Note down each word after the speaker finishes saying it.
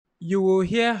You will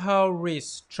hear how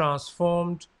race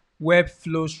transformed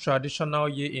Webflow's traditional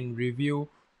year in review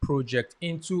project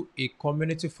into a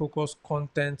community focused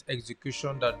content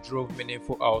execution that drove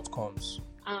meaningful outcomes.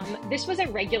 This was a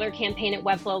regular campaign at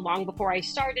Webflow long before I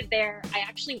started there. I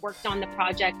actually worked on the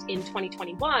project in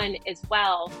 2021 as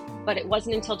well, but it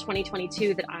wasn't until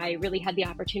 2022 that I really had the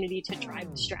opportunity to drive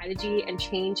the strategy and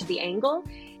change the angle.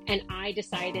 And I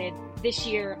decided this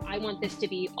year I want this to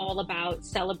be all about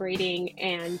celebrating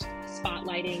and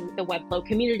spotlighting the Webflow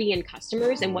community and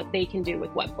customers and what they can do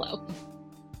with Webflow.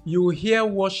 You will hear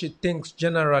what she thinks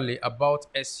generally about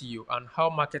SEO and how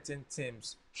marketing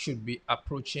teams should be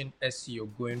approaching SEO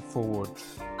going forward.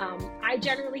 I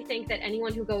generally think that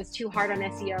anyone who goes too hard on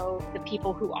SEO, the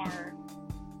people who are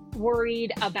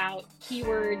worried about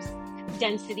keywords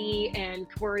density and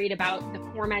worried about the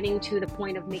formatting to the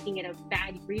point of making it a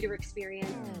bad reader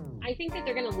experience, I think that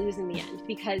they're going to lose in the end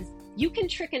because you can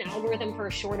trick an algorithm for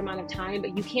a short amount of time,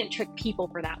 but you can't trick people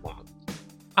for that long.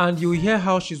 And you'll hear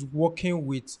how she's working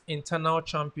with internal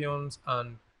champions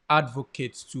and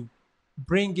advocates to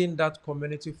bring in that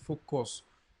community focus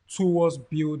towards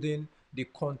building the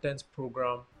content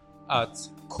program at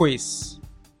Quiz.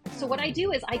 So what I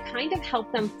do is I kind of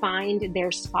help them find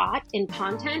their spot in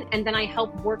content, and then I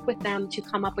help work with them to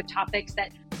come up with topics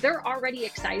that they're already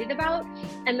excited about.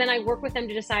 And then I work with them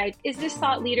to decide, is this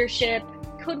thought leadership?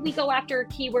 Could we go after a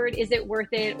keyword? Is it worth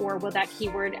it? Or will that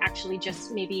keyword actually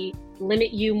just maybe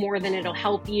limit you more than it'll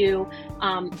help you?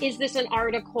 Is this an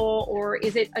article or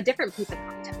is it a different piece of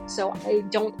content? So I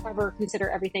don't ever consider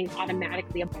everything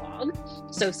automatically a blog.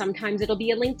 So sometimes it'll be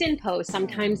a LinkedIn post.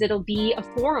 Sometimes it'll be a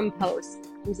forum post.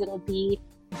 Sometimes it'll be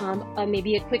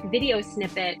maybe a quick video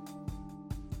snippet.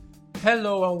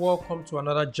 Hello and welcome to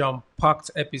another jam-packed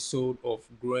episode of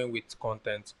Growing with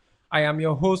Content. I am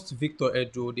your host Victor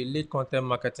Edo, the lead content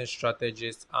marketing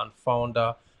strategist and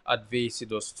founder at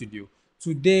VACDOT Studio.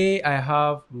 Today I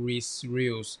have Reese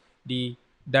Rios, the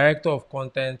director of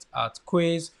content at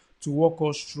Quiz, to walk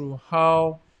us through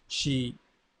how she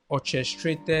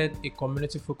orchestrated a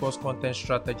community-focused content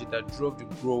strategy that drove the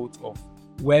growth of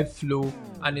Webflow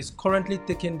and is currently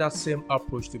taking that same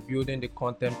approach to building the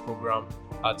content program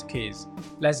at Case.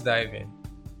 Let's dive in.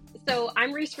 So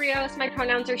I'm Reese Rios. My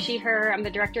pronouns are she, her. I'm the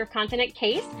director of content at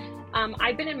Case.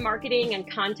 I've been in marketing and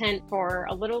content for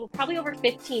probably over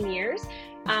 15 years.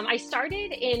 I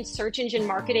started in search engine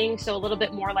marketing, so a little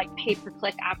bit more like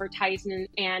pay-per-click advertisement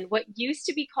and what used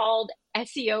to be called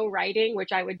SEO writing,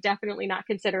 which I would definitely not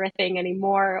consider a thing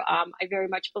anymore. I very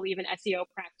much believe in SEO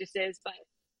practices, but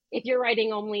if you're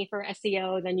writing only for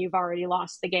SEO, then you've already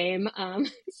lost the game.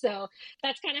 So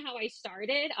that's kind of how I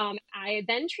started. I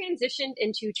then transitioned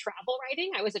into travel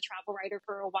writing. I was a travel writer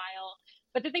for a while.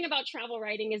 But the thing about travel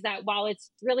writing is that while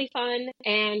it's really fun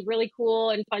and really cool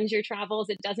and funds your travels,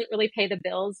 it doesn't really pay the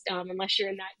bills unless you're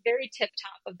in that very tip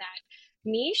top of that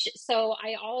niche. So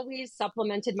I always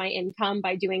supplemented my income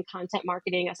by doing content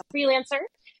marketing as a freelancer,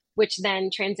 which then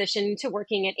transitioned to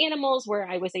working at Animals, where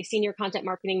I was a senior content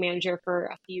marketing manager for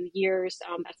a few years.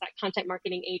 That's that content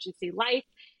marketing agency life.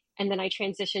 And then I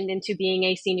transitioned into being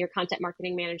a senior content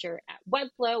marketing manager at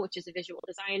Webflow, which is a visual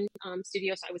design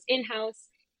studio. So I was in-house.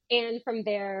 And from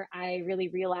there, I really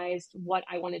realized what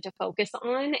I wanted to focus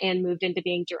on and moved into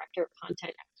being director of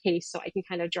content at Case so I can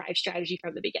kind of drive strategy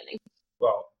from the beginning.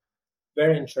 Wow,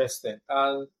 very interesting.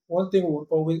 And one thing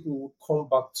we would come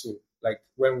back to, like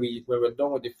when we're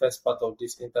done with the first part of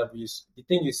this interviews, the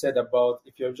thing you said about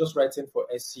if you're just writing for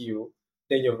SEO,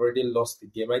 then you've already lost the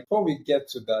game. Right? Before we get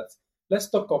to that, let's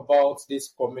talk about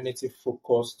this community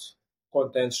focused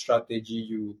content strategy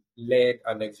you led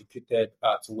and executed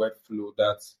at Webflow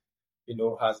that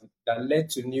has that led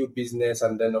to new business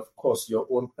and then of course your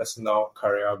own personal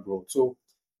career growth. So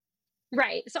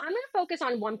right. So I'm going to focus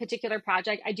on one particular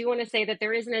project. I do want to say that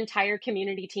there is an entire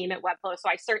community team at Webflow. So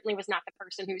I certainly was not the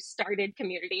person who started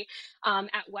community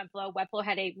at Webflow. Webflow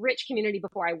had a rich community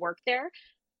before I worked there.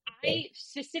 I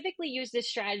specifically used this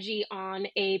strategy on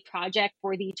a project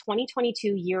for the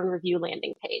 2022 year in review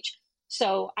landing page.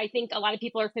 So I think a lot of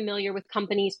people are familiar with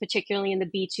companies, particularly in the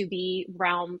B2B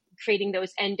realm, creating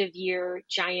those end of year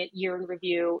giant year in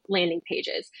review landing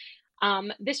pages.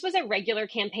 This was a regular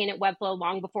campaign at Webflow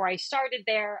long before I started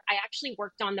there. I actually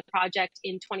worked on the project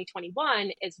in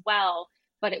 2021 as well,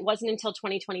 but it wasn't until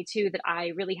 2022 that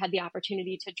I really had the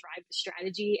opportunity to drive the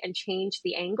strategy and change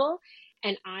the angle.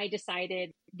 And I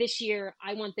decided this year,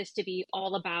 I want this to be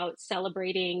all about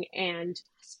celebrating and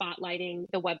spotlighting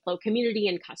the Webflow community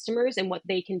and customers and what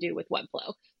they can do with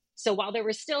Webflow. So while there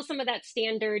was still some of that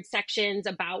standard sections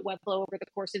about Webflow over the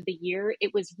course of the year,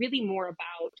 it was really more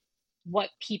about what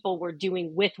people were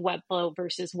doing with Webflow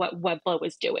versus what Webflow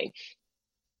was doing.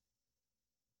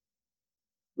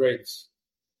 Great.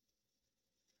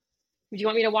 Do you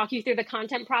want me to walk you through the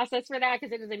content process for that?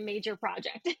 Because it is a major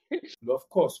project. Of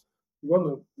course. We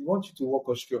want you to walk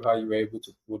us through how you were able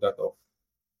to pull that off.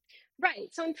 Right.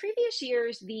 So in previous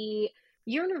years, the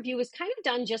year in review was kind of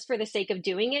done just for the sake of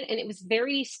doing it. And it was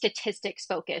very statistics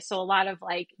focused. So a lot of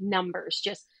like numbers,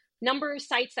 just number of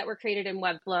sites that were created in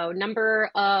Webflow, number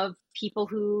of people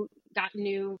who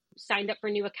signed up for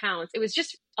new accounts. It was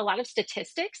just a lot of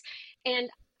statistics. And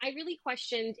I really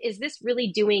questioned, is this really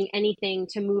doing anything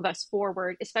to move us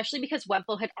forward, especially because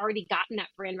Webflow had already gotten that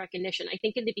brand recognition. I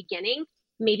think in the beginning,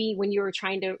 maybe when you were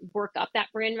trying to work up that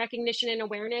brand recognition and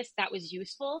awareness, that was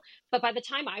useful. But by the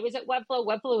time I was at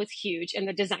Webflow was huge in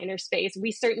the designer space.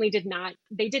 They did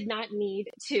not need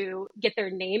to get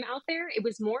their name out there. It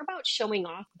was more about showing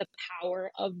off the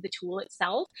power of the tool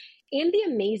itself and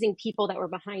the amazing people that were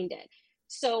behind it.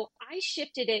 So I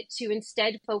shifted it to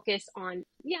instead focus on,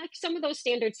 some of those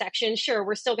standard sections. Sure,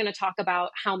 we're still going to talk about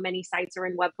how many sites are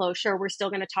in Webflow. Sure, we're still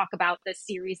going to talk about the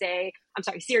Series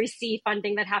C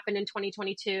funding that happened in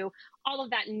 2022, all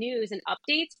of that news and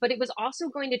updates. But it was also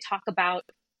going to talk about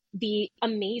the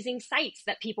amazing sites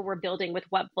that people were building with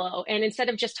Webflow. And instead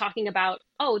of just talking about,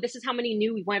 oh, this is how many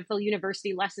new Webflow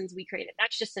University lessons we created,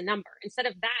 that's just a number. Instead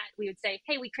of that, we would say,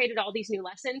 hey, we created all these new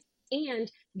lessons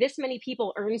and this many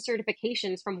people earned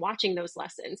certifications from watching those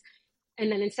lessons.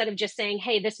 And then instead of just saying,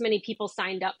 hey, this many people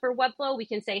signed up for Webflow, we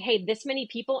can say, hey, this many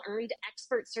people earned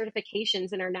expert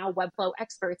certifications and are now Webflow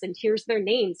experts. And here's their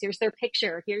names, here's their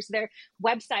picture, here's their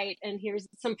website, and here's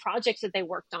some projects that they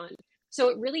worked on. So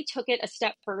it really took it a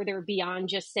step further beyond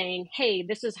just saying, hey,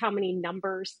 this is how many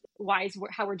numbers wise,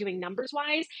 how we're doing numbers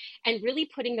wise, and really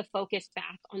putting the focus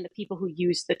back on the people who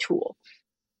use the tool.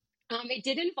 It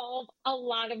did involve a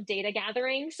lot of data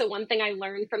gathering. So one thing I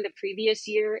learned from the previous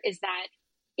year is that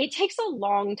it takes a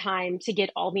long time to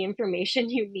get all the information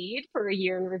you need for a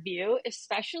year in review,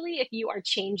 especially if you are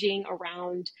changing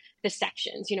around the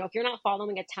sections. If you're not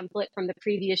following a template from the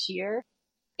previous year,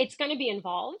 it's going to be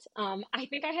involved. I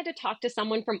think I had to talk to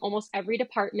someone from almost every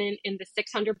department in the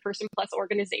 600 person plus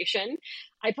organization.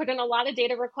 I put in a lot of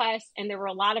data requests and there were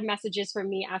a lot of messages from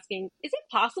me asking, is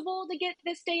it possible to get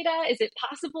this data? Is it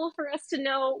possible for us to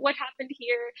know what happened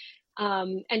here?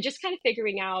 And just kind of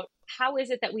figuring out how is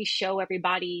it that we show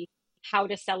everybody how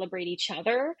to celebrate each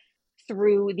other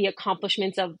through the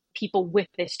accomplishments of people with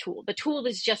this tool. The tool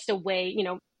is just a way,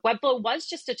 Webflow was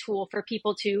just a tool for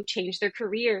people to change their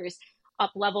careers,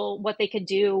 up level what they could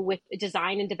do with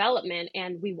design and development,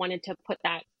 and we wanted to put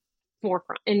that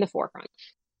in the forefront.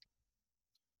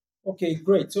 Okay,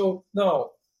 great. So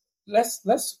now let's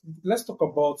talk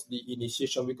about the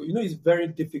initiation, because it's very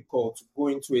difficult to go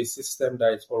into a system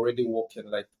that is already working,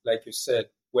 like you said,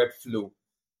 Webflow,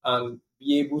 and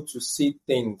be able to see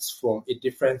things from a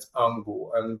different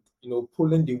angle, and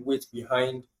pulling the weight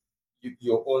behind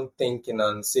your own thinking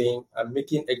and saying and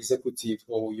making executive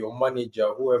or your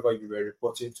manager, whoever you were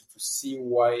reporting to see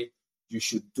why you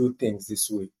should do things this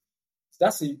way.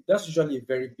 That's usually a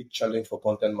very big challenge for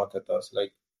content marketers.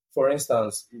 Like, for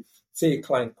instance, if say a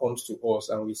client comes to us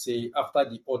and we say after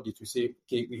the audit, we say,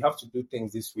 okay, we have to do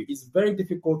things this way. It's very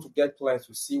difficult to get clients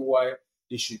to see why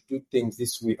they should do things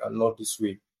this way and not this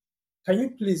way. Can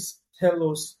you please tell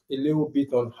us a little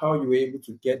bit on how you were able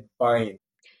to get buy-in?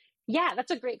 Yeah,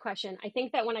 that's a great question. I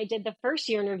think that when I did the first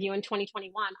year in review in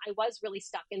 2021, I was really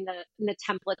stuck in the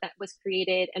template that was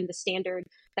created and the standard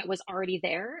that was already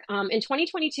there. In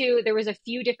 2022, there was a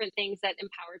few different things that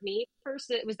empowered me.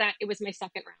 First, it was my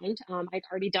second round. I'd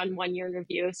already done 1 year in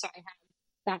review, so I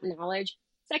had that knowledge.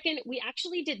 Second, we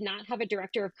actually did not have a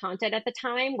director of content at the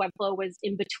time. Webflow was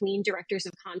in between directors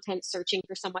of content searching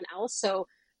for someone else. So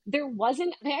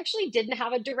I actually didn't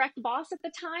have a direct boss at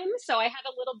the time. So I had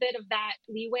a little bit of that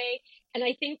leeway. And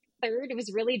I think third, it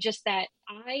was really just that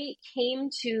I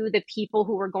came to the people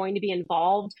who were going to be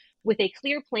involved with a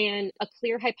clear plan, a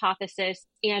clear hypothesis,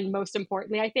 and most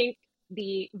importantly, I think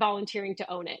the volunteering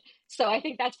to own it. So I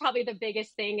think that's probably the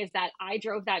biggest thing, is that I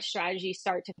drove that strategy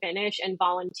start to finish and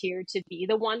volunteered to be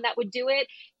the one that would do it.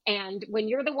 And when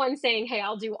you're the one saying, hey,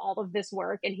 I'll do all of this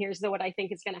work and here's what I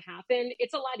think is going to happen,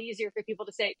 it's a lot easier for people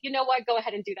to say, you know what, go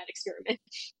ahead and do that experiment.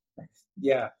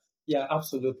 Yeah,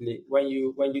 absolutely. When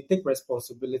you take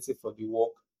responsibility for the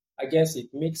work, I guess it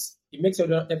makes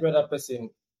every other person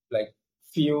like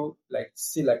feel like,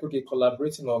 see, like, okay,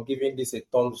 collaborating or giving this a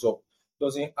thumbs up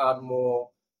doesn't add more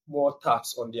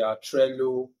tasks on their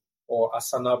Trello or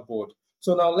Asana board.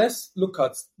 So now let's look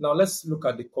at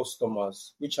the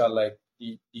customers, which are like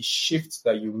the shifts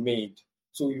that you made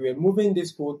So you were moving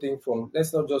this whole thing from,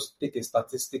 let's not just take a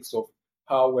statistics of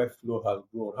how Webflow has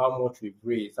grown, how much we've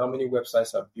raised, how many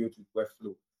websites are built with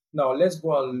Webflow. Now let's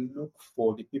go and look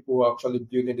for the people who are actually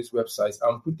building these websites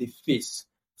and put a face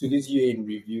to this year in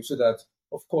review so that,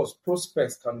 of course,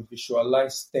 prospects can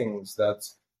visualize things that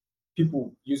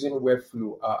people using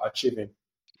Webflow are achieving.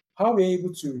 How are we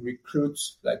able to recruit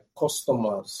like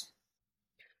customers?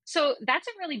 So that's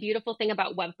a really beautiful thing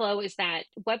about Webflow is that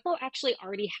Webflow actually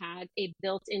already had a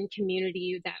built-in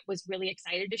community that was really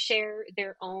excited to share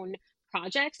their own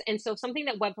projects. And so something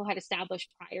that Webflow had established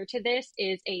prior to this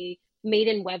is a made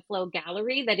in Webflow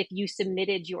gallery that if you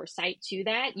submitted your site to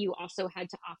that, you also had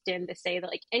to opt in to say that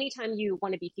like anytime you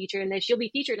want to be featured in this, you'll be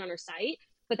featured on our site.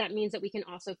 But that means that we can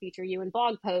also feature you in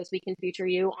blog posts. We can feature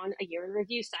you on a year in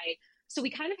review site. So we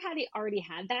kind of already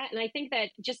had that. And I think that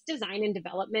just design and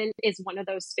development is one of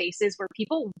those spaces where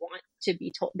people want to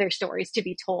be told their stories to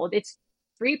be told. It's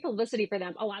free publicity for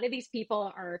them. A lot of these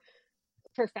people are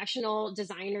professional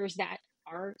designers that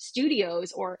are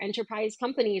studios or enterprise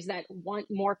companies that want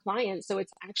more clients. So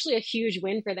it's actually a huge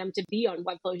win for them to be on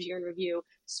Webflow's Year in Review,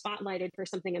 spotlighted for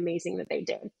something amazing that they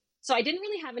did. So I didn't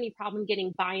really have any problem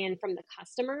getting buy-in from the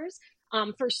customers.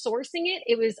 For sourcing it,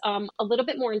 it was a little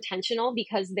bit more intentional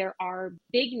because there are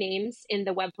big names in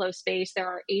the Webflow space. There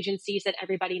are agencies that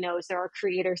everybody knows. There are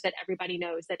creators that everybody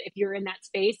knows that if you're in that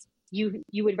space, you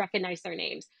would recognize their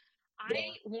names.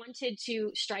 I wanted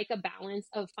to strike a balance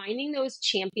of finding those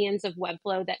champions of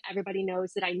Webflow that everybody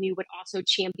knows that I knew would also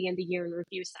champion the Year in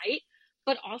Review site,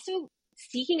 but also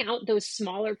seeking out those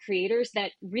smaller creators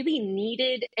that really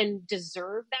needed and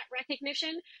deserved that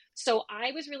recognition. So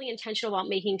I was really intentional about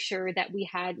making sure that we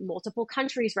had multiple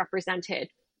countries represented.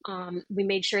 We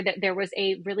made sure that there was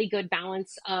a really good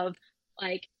balance of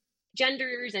like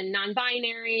genders and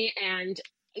non-binary and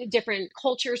different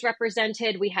cultures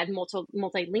represented. We had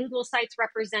multilingual sites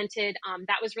represented.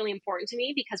 That was really important to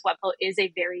me because Webflow is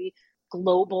a very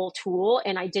global tool,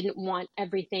 and I didn't want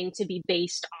everything to be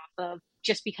based off of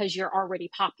just because you're already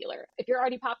popular. If you're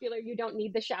already popular, you don't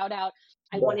need the shout out.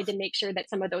 I wanted to make sure that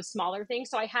some of those smaller things.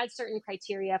 So I had certain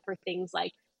criteria for things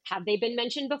like, have they been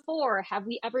mentioned before? Have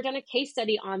we ever done a case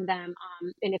study on them?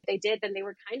 And if they did, then they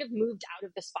were kind of moved out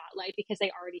of the spotlight because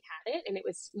they already had it. And it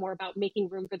was more about making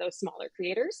room for those smaller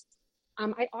creators.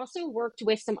 I also worked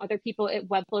with some other people at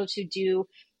Webflow to do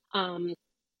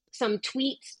some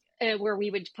tweets where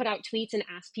we would put out tweets and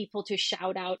ask people to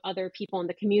shout out other people in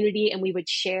the community, and we would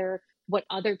share what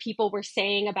other people were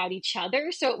saying about each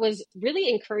other. So it was really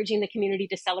encouraging the community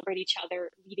to celebrate each other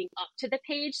leading up to the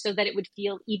page so that it would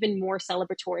feel even more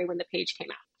celebratory when the page came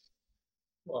out.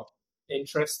 Well,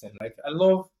 interesting. Like I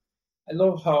love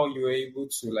how you were able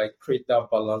to like create that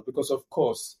balance because of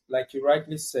course, like you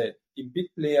rightly said, the big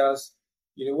players,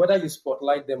 whether you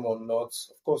spotlight them or not,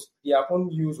 of course, their own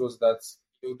use was that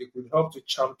they could help to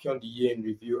champion the year in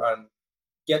review and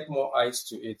get more eyes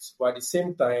to it. But at the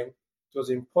same time, it was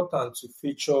important to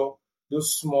feature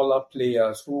those smaller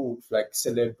players who would like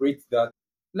celebrate that.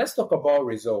 Let's talk about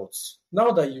results.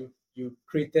 Now that you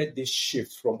created this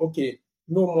shift from okay,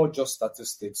 no more just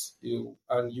statistics,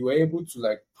 and you were able to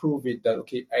like prove it that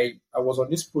okay, I was on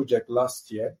this project last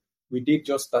year. We did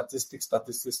just statistics,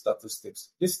 statistics, statistics.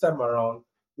 This time around,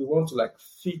 we want to like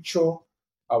feature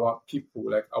our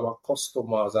people, like our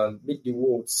customers, and make the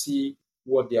world see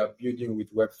what they are building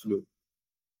with Webflow.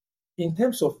 In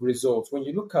terms of results, when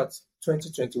you look at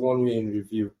 2021 year in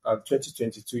review and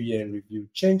 2022 year in review,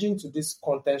 changing to this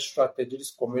content strategy,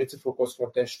 this community focused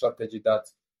content strategy that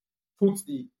puts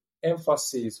the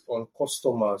emphasis on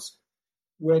customers,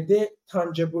 were there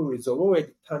tangible results? What were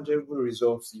the tangible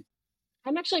results?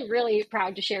 I'm actually really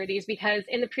proud to share these because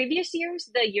in the previous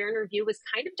years, the year in review was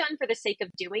kind of done for the sake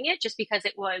of doing it, just because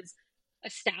it was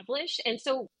established. And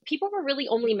so people were really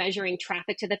only measuring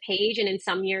traffic to the page. And in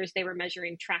some years, they were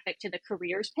measuring traffic to the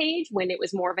careers page when it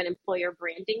was more of an employer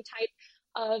branding type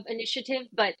of initiative.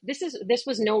 But this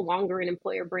was no longer an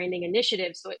employer branding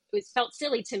initiative. So it felt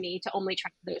silly to me to only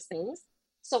track those things.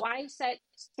 So I set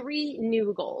three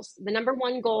new goals. The number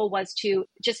one goal was to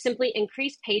just simply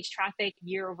increase page traffic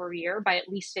year over year by at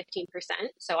least 15%.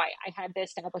 So I had the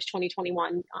established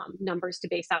 2021 numbers to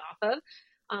base that off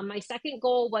of. My second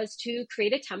goal was to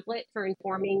create a template for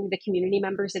informing the community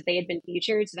members that they had been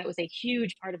featured. So that was a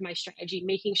huge part of my strategy,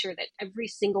 making sure that every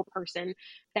single person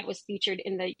that was featured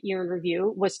in the year in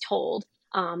review was told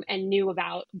and knew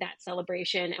about that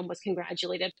celebration and was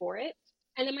congratulated for it.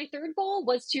 And then my third goal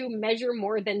was to measure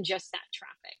more than just that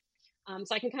traffic.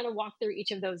 So I can kind of walk through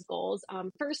each of those goals.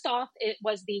 First off, it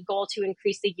was the goal to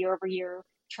increase the year over year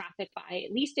traffic by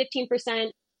at least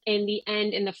 15%. in the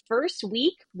end, in the first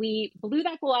week, we blew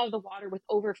that goal out of the water with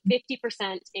over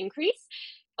 50% increase.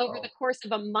 Over the course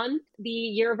of a month, the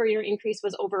year over year increase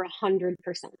was over 100%.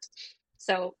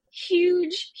 So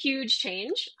huge, huge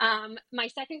change. My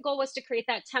second goal was to create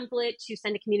that template to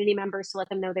send to community members to let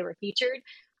them know they were featured.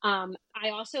 I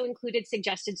also included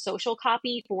suggested social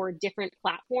copy for different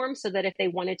platforms so that if they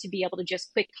wanted to be able to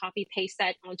just quick copy paste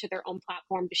that onto their own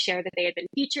platform to share that they had been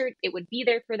featured, it would be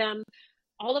there for them.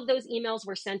 All of those emails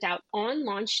were sent out on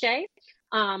launch day,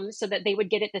 so that they would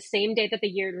get it the same day that the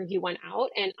year in review went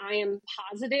out. And I am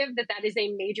positive that that is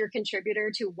a major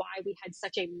contributor to why we had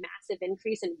such a massive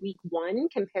increase in week one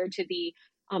compared to the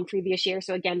previous year.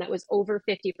 So again, that was over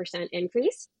 50%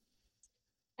 increase.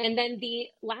 And then the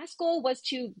last goal was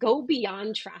to go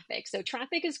beyond traffic. So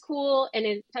traffic is cool, and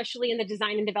especially in the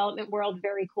design and development world,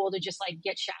 very cool to just like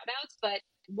get shout outs. But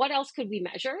what else could we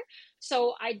measure?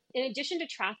 So in addition to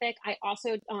traffic, I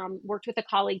also worked with a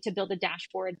colleague to build a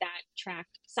dashboard that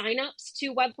tracked signups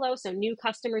to Webflow, so new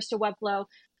customers to Webflow,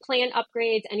 plan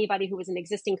upgrades, anybody who was an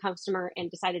existing customer and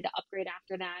decided to upgrade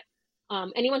after that.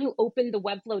 Anyone who opened the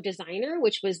Webflow Designer,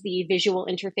 which was the visual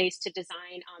interface to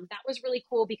design, that was really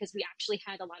cool because we actually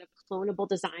had a lot of clonable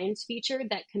designs featured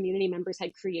that community members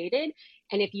had created.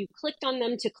 And if you clicked on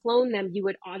them to clone them, you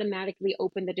would automatically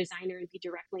open the designer and be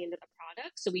directly into the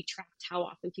product. So we tracked how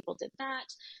often people did that.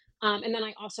 And then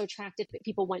I also tracked if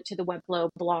people went to the Webflow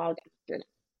blog after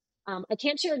that. I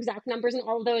can't share exact numbers in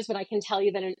all of those, but I can tell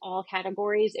you that in all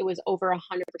categories, it was over 100%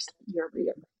 year over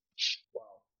year.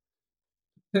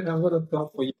 I'm gonna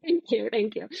clap for you.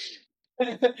 Thank you.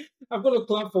 I'm gonna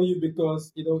clap for you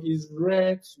because it's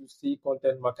rare to see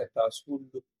content marketers who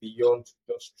look beyond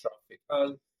just traffic.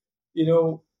 And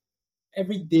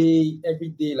every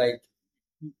day, like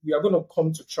we are gonna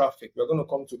come to traffic, we're gonna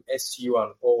come to SEO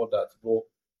and all that. But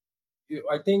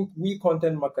I think we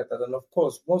content marketers, and of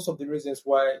course, most of the reasons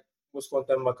why most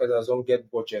content marketers don't get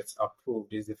budgets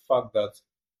approved is the fact that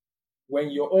when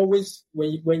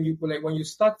you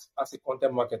start as a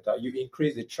content marketer, you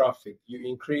increase the traffic, you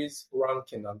increase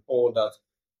ranking and all that.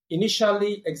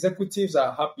 Initially, executives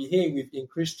are happy, hey, we've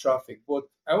increased traffic. But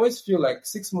I always feel like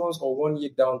 6 months or 1 year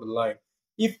down the line,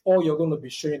 if all you're going to be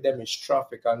showing them is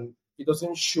traffic and it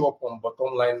doesn't show up on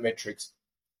bottom line metrics,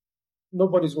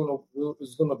 nobody's going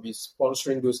to be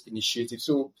sponsoring those initiatives.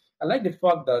 So I like the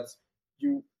fact that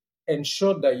you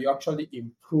ensured that you actually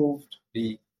improved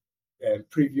the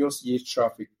previous year's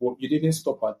traffic, but you didn't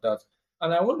stop at that.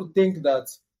 And I want to think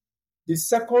that the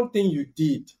second thing you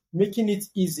did, making it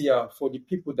easier for the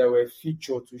people that were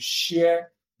featured to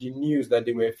share the news that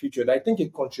they were featured, I think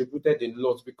it contributed a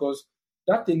lot because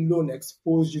that alone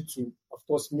exposed you to, of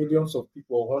course, millions of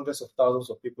people or hundreds of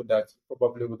thousands of people that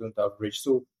probably wouldn't have reached.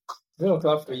 So I'm going to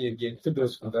clap for you again.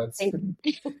 Kudos for that.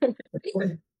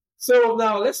 So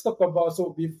now let's talk about,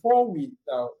 so before we,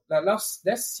 let's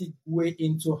segue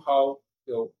into how,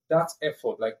 that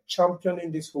effort, like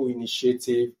championing this whole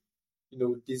initiative,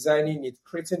 designing it,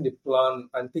 creating the plan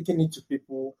and taking it to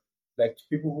people, like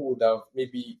people who would have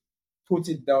maybe put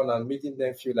it down and making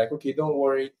them feel like, okay, don't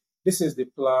worry, this is the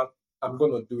plan, I'm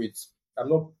going to do it. I'm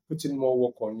not putting more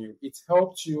work on you. It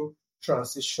helped you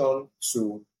transition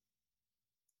to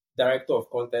director of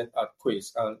content at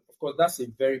Quiz. And of course, that's a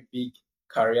very big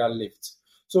career lift.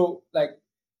 So, like,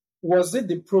 was it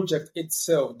the project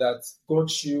itself that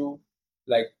got you,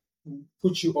 like,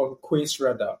 put you on Quiz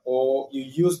radar, or you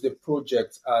used the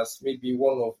project as maybe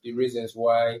one of the reasons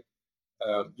why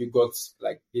you got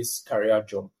like this career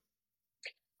jump?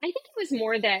 I think it was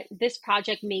more that this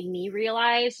project made me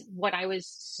realize what I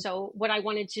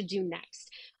wanted to do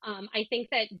next. I think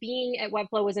that being at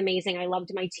Webflow was amazing. I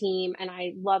loved my team and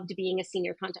I loved being a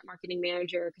senior content marketing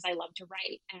manager because I love to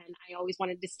write and I always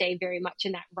wanted to stay very much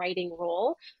in that writing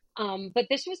role. But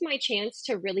this was my chance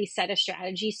to really set a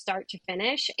strategy start to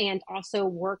finish and also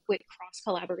work with cross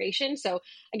collaboration. So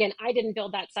again, I didn't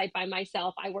build that site by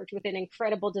myself. I worked with an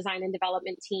incredible design and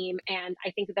development team. And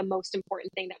I think the most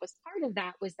important thing that was part of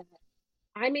that was that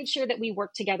I made sure that we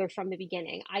worked together from the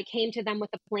beginning. I came to them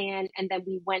with a plan and then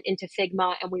we went into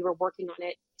Figma and we were working on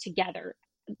it together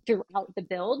throughout the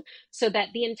build so that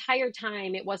the entire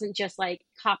time it wasn't just like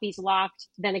copies locked,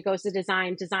 then it goes to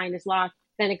design is locked,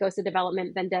 then it goes to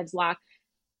development, then dev's lock.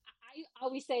 I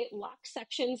always say lock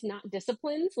sections, not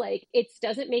disciplines. Like it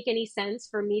doesn't make any sense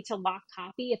for me to lock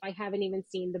copy if I haven't even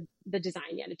seen the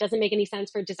design yet. It doesn't make any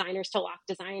sense for designers to lock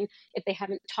design if they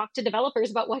haven't talked to developers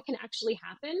about what can actually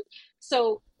happen.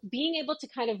 So being able to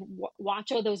kind of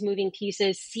watch all those moving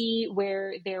pieces, see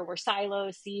where there were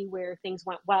silos, see where things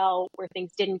went well, where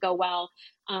things didn't go well,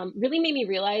 really made me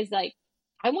realize like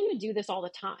I want to do this all the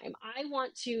time. I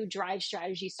want to drive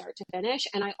strategy start to finish.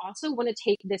 And I also want to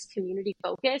take this community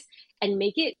focus and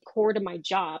make it core to my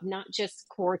job, not just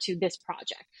core to this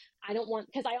project. I don't want,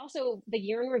 because the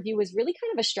year in review was really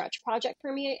kind of a stretch project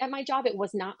for me at my job. It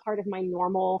was not part of my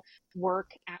normal work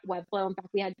at Webflow. In fact,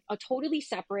 we had a totally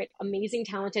separate, amazing,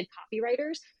 talented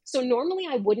copywriters. So normally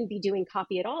I wouldn't be doing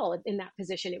copy at all in that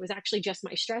position. It was actually just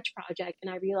my stretch project.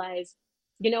 And I realized,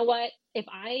 you know what, if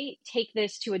I take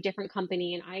this to a different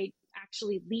company and I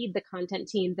actually lead the content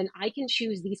team, then I can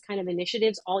choose these kind of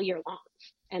initiatives all year long.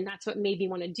 And that's what made me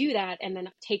want to do that, and then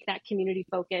take that community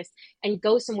focus and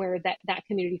go somewhere that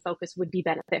community focus would be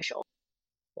beneficial.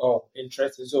 Oh,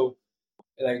 interesting. So,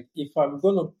 like, if I'm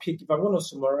going to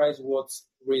summarize what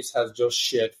Grace has just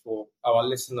shared for our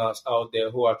listeners out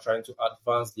there who are trying to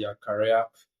advance their career,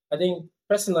 I think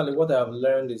personally what I've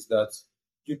learned is that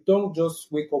you don't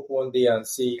just wake up one day and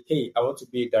say, "Hey, I want to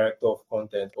be a director of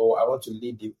content," or "I want to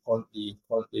lead the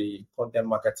content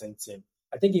marketing team."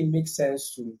 I think it makes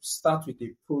sense to start with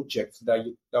a project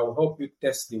that will help you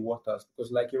test the waters, because,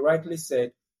 like you rightly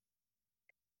said,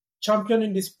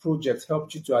 championing this project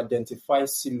helped you to identify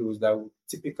silos that would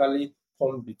typically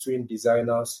come between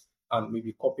designers and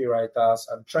maybe copywriters,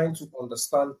 and trying to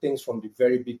understand things from the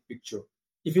very big picture.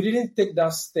 If you didn't take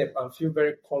that step and feel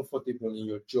very comfortable in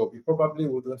your job, you probably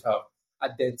wouldn't have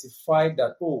identified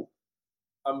that, oh,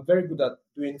 I'm very good at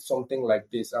doing something like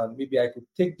this, and maybe I could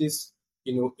take this,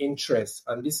 interest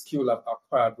and this skill I've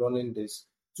acquired running this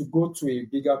to go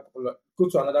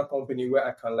to another company where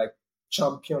I can like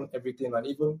champion everything and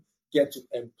even get to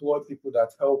employ people that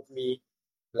help me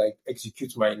like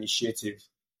execute my initiative.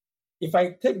 If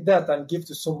I take that and give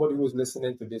to somebody who's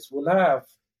listening to this, will I have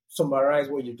summarized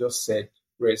what you just said,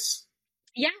 Grace?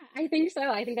 Yeah, I think so.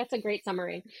 I think that's a great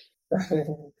summary.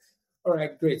 All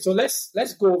right, great. So let's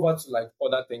go over to like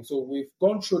other things. So we've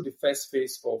gone through the first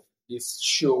phase of this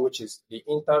show, which is the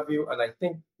interview, and I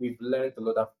think we've learned a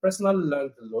lot. I've personally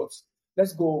learned a lot.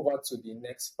 Let's go over to the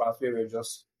next part where we'll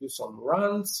just do some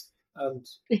rants. And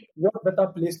what better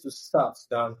place to start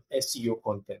than SEO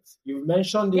content? You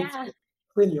mentioned it, Yeah.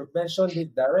 you've mentioned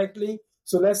it directly.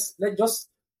 So let's just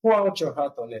pour out your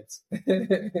heart on it.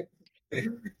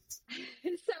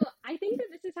 So I think that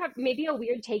this is maybe a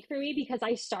weird take for me, because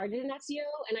I started in SEO,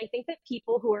 and I think that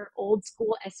people who are old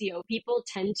school SEO people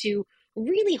tend to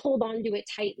really hold on to it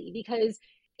tightly, because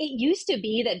it used to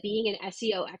be that being an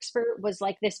SEO expert was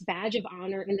like this badge of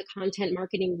honor in the content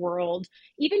marketing world.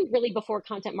 Even really before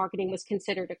content marketing was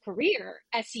considered a career,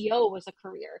 SEO was a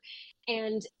career.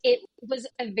 And it was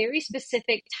a very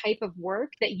specific type of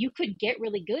work that you could get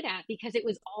really good at, because it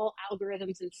was all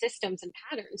algorithms and systems and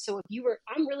patterns. So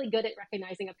I'm really good at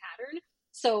recognizing a pattern.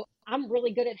 So I'm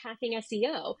really good at hacking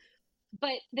SEO.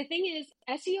 But the thing is,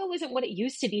 SEO isn't what it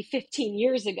used to be 15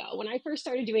 years ago. When I first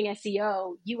started doing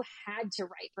SEO, you had to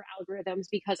write for algorithms,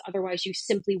 because otherwise you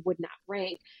simply would not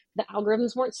rank. The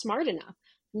algorithms weren't smart enough.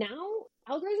 Now,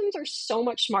 algorithms are so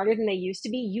much smarter than they used to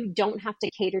be. You don't have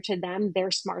to cater to them. They're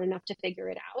smart enough to figure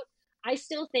it out. I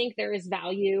still think there is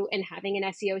value in having an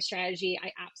SEO strategy.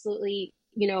 I absolutely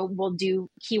will do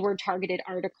keyword targeted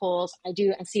articles. I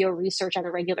do SEO research on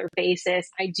a regular basis.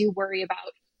 I do worry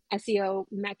about SEO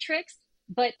metrics,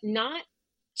 but not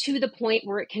to the point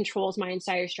where it controls my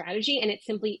entire strategy. And it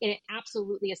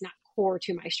absolutely is not core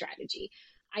to my strategy.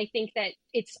 I think that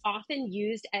it's often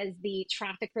used as the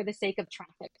traffic for the sake of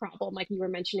traffic problem, like you were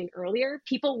mentioning earlier.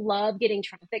 People love getting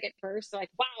traffic at first. They're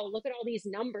like, wow, look at all these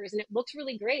numbers. And it looks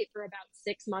really great for about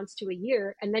 6 months to a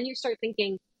year. And then you start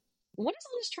thinking, what is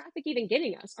all this traffic even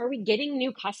getting us? Are we getting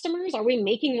new customers? Are we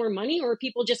making more money? Or are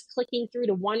people just clicking through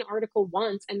to one article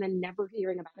once and then never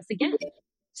hearing about us again?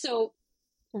 So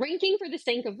ranking for the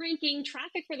sake of ranking,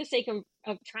 traffic for the sake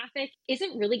of traffic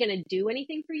isn't really going to do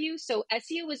anything for you. So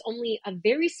SEO is only a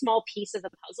very small piece of the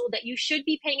puzzle that you should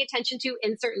be paying attention to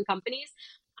in certain companies.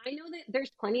 I know that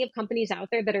there's plenty of companies out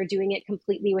there that are doing it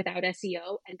completely without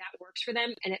SEO, and that works for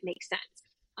them and it makes sense.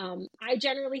 I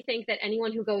generally think that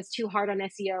anyone who goes too hard on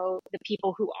SEO, the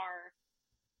people who are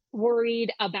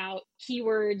worried about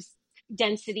keywords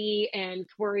density and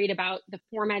worried about the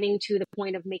formatting to the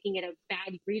point of making it a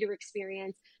bad reader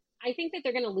experience, I think that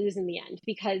they're going to lose in the end,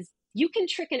 because you can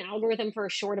trick an algorithm for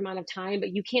a short amount of time,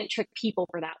 but you can't trick people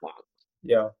for that long.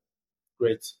 Yeah,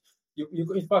 great.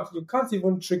 In fact, you can't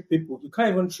even trick people. You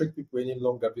can't even trick people any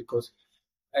longer, because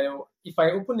if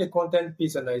I open a content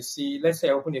piece and I see, let's say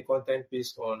I open a content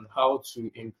piece on how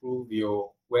to improve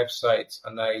your website,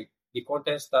 and the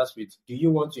content starts with, "Do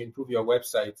you want to improve your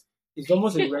website?" It's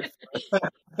almost a red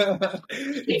flag.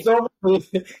 It's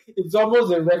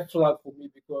almost a red flag for me,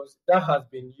 because that has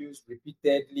been used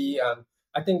repeatedly, and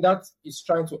I think that is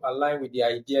trying to align with the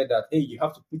idea that, hey, you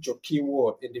have to put your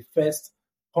keyword in the first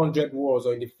 100 words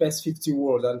or in the first 50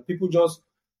 words. And people just,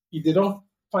 if they don't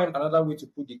find another way to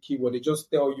put the keyword, they just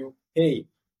tell you, hey,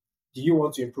 do you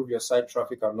want to improve your site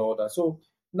traffic and all that? So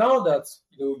now that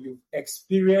you've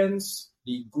experienced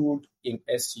the good in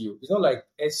SEO, it's not like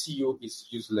SEO is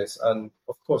useless. And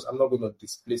of course, I'm not going to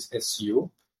displace SEO.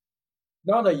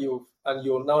 Now that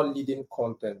you're now leading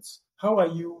content,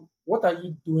 what are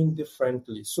you doing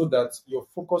differently so that your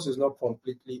focus is not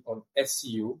completely on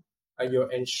SEO and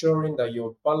you're ensuring that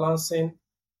you're balancing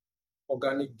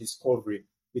organic discovery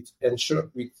with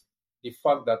the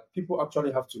fact that people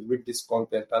actually have to read this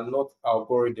content and not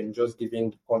algorithm just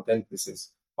giving the content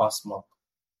pieces pass mark?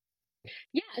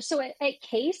 Yeah, so at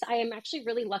Case, I am actually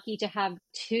really lucky to have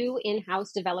two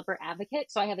in-house developer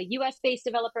advocates. So I have a US-based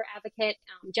developer advocate,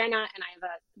 Jenna, and I have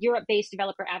a Europe-based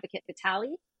developer advocate,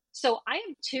 Vitaly. So I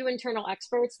have two internal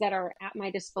experts that are at my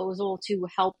disposal to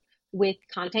help with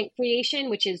content creation,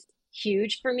 which is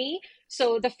huge for me.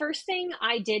 So the first thing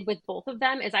I did with both of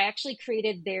them is I actually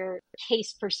created their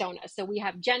Case persona. So we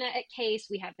have Jenna at Case,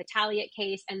 we have Vitaly at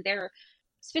Case, and they're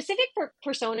specific for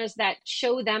personas that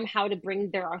show them how to bring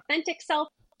their authentic self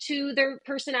to their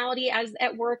personality as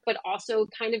at work, but also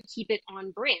kind of keep it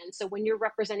on brand. So when you're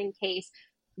representing Case,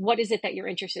 what is it that you're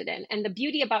interested in? And the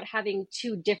beauty about having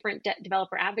two different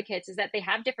developer advocates is that they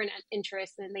have different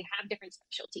interests and they have different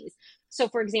specialties. So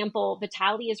for example,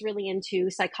 Vitaly is really into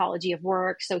psychology of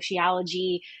work,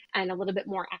 sociology, and a little bit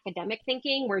more academic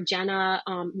thinking, where Jenna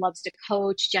loves to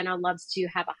coach. Jenna loves to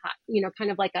have a hot,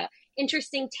 kind of like a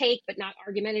interesting take, but not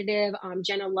argumentative.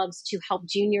 Jenna loves to help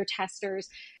junior testers.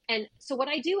 And so what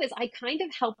I do is I kind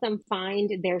of help them find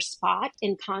their spot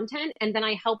in content, and then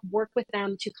I help work with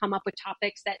them to come up with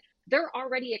topics that they're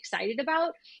already excited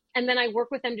about. And then I work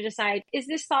with them to decide, is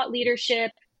this thought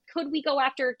leadership? Could we go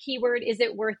after a keyword? Is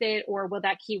it worth it? Or will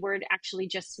that keyword actually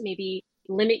just maybe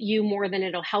limit you more than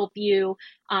it'll help you?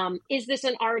 Is this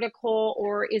an article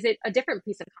or is it a different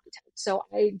piece of content? So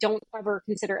I don't ever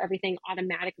consider everything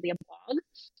automatically a blog.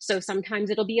 So sometimes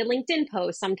it'll be a LinkedIn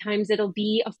post, sometimes it'll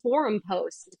be a forum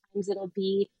post, sometimes it'll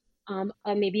be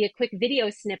maybe a quick video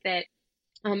snippet.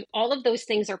 All of those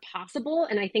things are possible.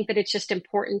 And I think that it's just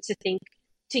important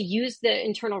to use the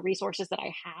internal resources that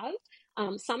I have.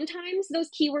 Sometimes those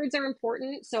keywords are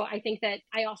important. So I think that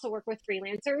I also work with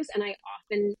freelancers, and I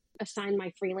often assign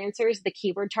my freelancers the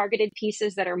keyword targeted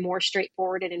pieces that are more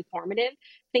straightforward and informative,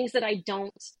 things that I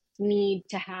don't need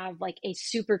to have like a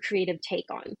super creative take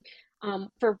on.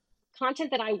 For content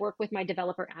that I work with my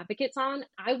developer advocates on,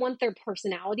 I want their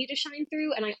personality to shine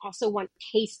through, and I also want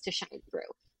Case to shine through.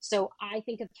 So I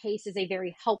think of Case as a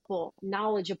very helpful,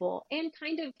 knowledgeable, and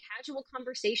kind of casual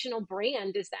conversational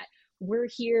brand, is that we're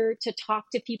here to talk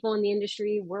to people in the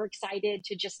industry. We're excited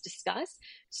to just discuss.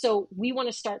 So we want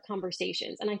to start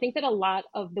conversations. And I think that a lot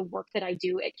of the work that I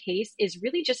do at Case is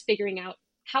really just figuring out,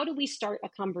 how do we start a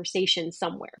conversation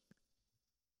somewhere?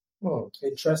 Oh,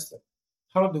 interesting.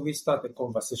 How do we start a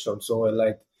conversation? So,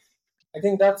 I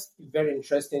think that's a very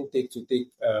interesting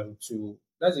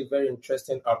that's a very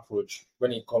interesting approach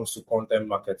when it comes to content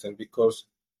marketing, because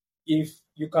if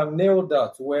you can nail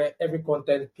that, where every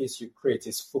content piece you create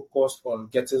is focused on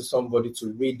getting somebody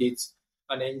to read it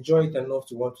and enjoy it enough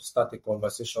to want to start a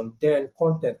conversation, then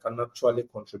content can actually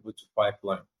contribute to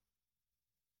pipeline.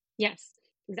 Yes,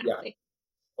 exactly.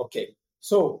 Yeah. Okay.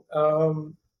 So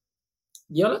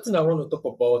the other thing I want to talk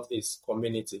about is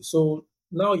community. So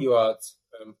now you are at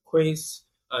Quiz,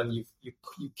 and you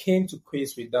came to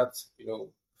Quiz with that,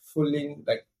 feeling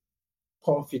like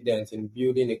confident in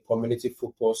building a community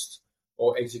focused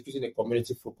or executing a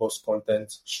community focused content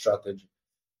strategy.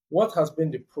 What has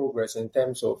been the progress in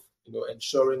terms of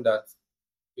ensuring that,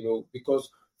 because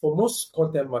for most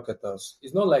content marketers,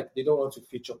 it's not like they don't want to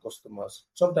feature customers.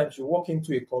 Sometimes you walk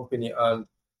into a company and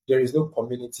there is no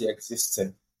community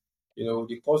existing,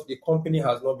 because the company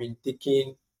has not been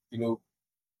taking,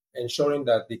 ensuring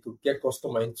that they could get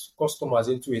customers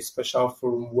into a special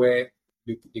forum where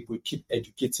they could keep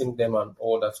educating them and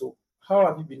all that. So how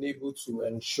have you been able to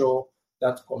ensure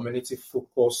that community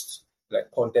focused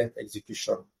like content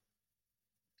execution?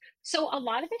 So a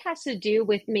lot of it has to do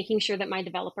with making sure that my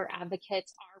developer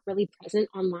advocates are really present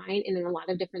online and in a lot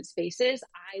of different spaces.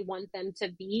 I want them to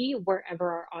be wherever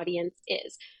our audience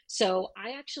is. So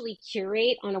I actually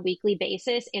curate on a weekly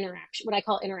basis what I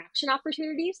call interaction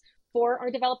opportunities for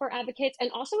our developer advocates, and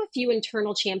also a few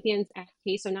internal champions at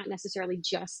Case. So not necessarily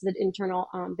just the internal,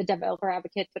 the developer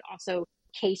advocates, but also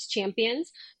Case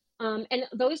champions. And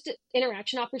those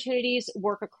interaction opportunities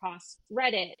work across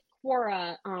Reddit,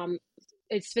 Quora,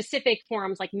 specific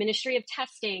forums like Ministry of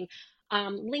Testing,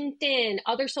 LinkedIn,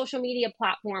 other social media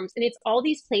platforms. And it's all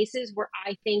these places where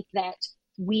I think that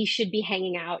we should be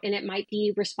hanging out. And it might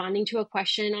be responding to a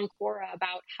question on Quora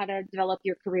about how to develop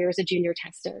your career as a junior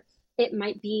tester. It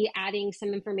might be adding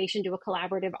some information to a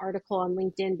collaborative article on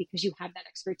LinkedIn because you have that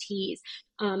expertise.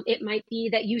 It might be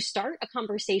that you start a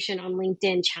conversation on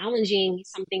LinkedIn challenging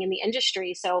something in the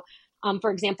industry. So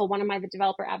for example, one of my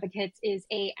developer advocates is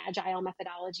a agile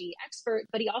methodology expert,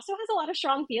 but he also has a lot of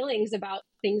strong feelings about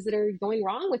things that are going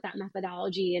wrong with that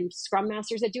methodology and scrum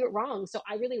masters that do it wrong. So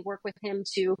I really work with him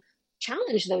to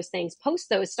challenge those things, post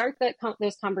those, start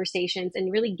those conversations,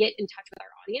 and really get in touch with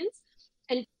our audience.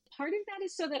 And part of that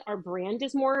is so that our brand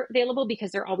is more available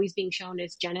because they're always being shown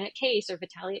as Jenna at Case or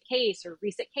Vitaly at Case or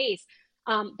Reese at Case.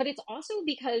 But it's also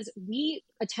because we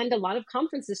attend a lot of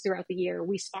conferences throughout the year.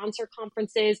 We sponsor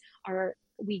conferences,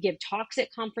 we give talks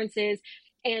at conferences,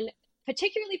 and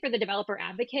particularly for the developer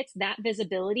advocates, that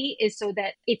visibility is so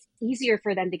that it's easier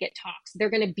for them to get talks.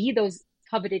 They're going to be those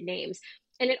coveted names.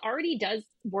 And it already does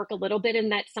work a little bit in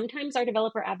that sometimes our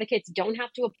developer advocates don't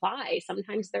have to apply.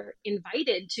 Sometimes they're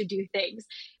invited to do things.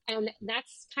 And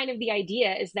that's kind of the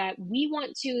idea, is that we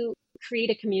want to create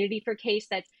a community for Case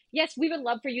that's, yes, we would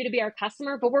love for you to be our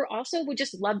customer, but would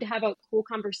just love to have a cool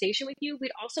conversation with you.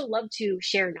 We'd also love to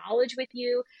share knowledge with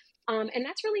you. And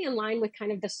that's really in line with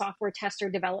kind of the software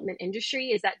tester development industry,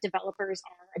 is that developers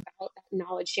are about that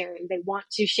knowledge sharing. They want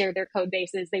to share their code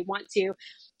bases. They want to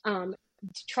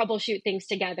troubleshoot things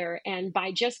together. And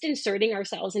by just inserting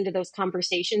ourselves into those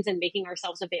conversations and making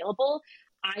ourselves available,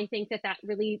 I think that that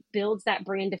really builds that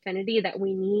brand affinity that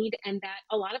we need and that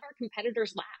a lot of our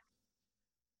competitors lack.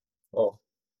 Oh,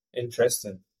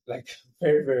 interesting. Like,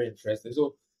 very, very interesting.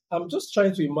 So I'm just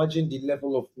trying to imagine the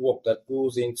level of work that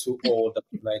goes into all that,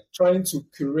 like trying to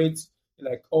curate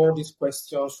like all these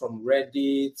questions from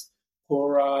Reddit,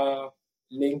 Quora,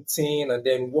 LinkedIn, and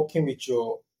then working with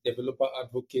your developer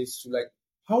advocates to like,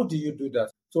 how do you do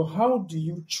that? So how do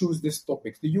you choose these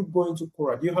topics? Do you go into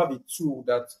Quora? Do you have a tool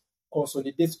that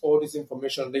consolidates all this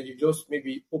information? Then you just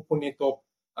maybe open it up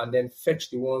and then fetch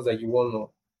the ones that you want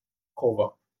to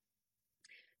cover?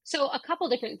 So a couple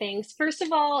different things. First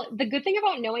of all, the good thing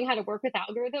about knowing how to work with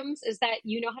algorithms is that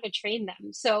you know how to train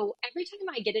them. So every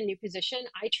time I get a new position,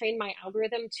 I train my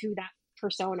algorithm to that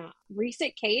persona.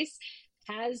 Recent Case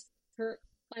has her,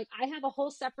 like, I have a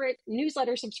whole separate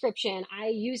newsletter subscription. I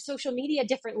use social media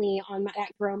differently on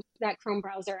that Chrome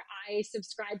browser. I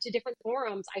subscribe to different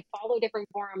forums. I follow different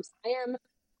forums. I am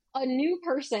a new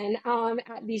person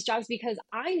at these jobs because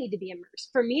I need to be immersed.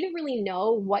 For me to really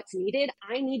know what's needed,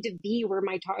 I need to be where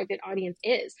my target audience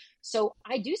is. So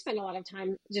I do spend a lot of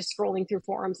time just scrolling through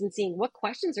forums and seeing what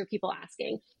questions are people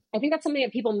asking. I think that's something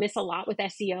that people miss a lot with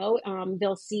SEO.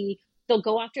 They'll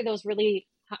go after those really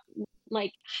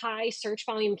high search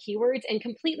volume keywords and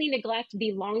completely neglect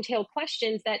the long tail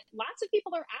questions that lots of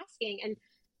people are asking. And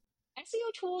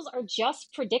SEO tools are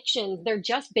just predictions. They're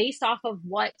just based off of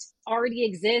what already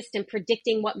exists and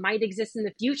predicting what might exist in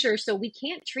the future. So we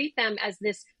can't treat them as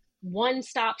this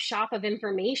one-stop shop of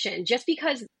information. Just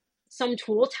because some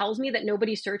tool tells me that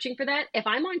nobody's searching for that, if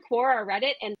I'm on Quora or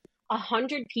Reddit and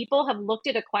 100 people have looked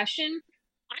at a question,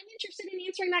 I'm interested in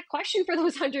answering that question for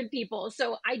those 100 people.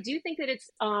 So I do think that it's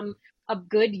a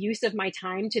good use of my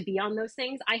time to be on those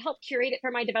things. I help curate it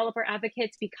for my developer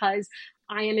advocates because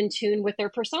I am in tune with their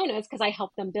personas because I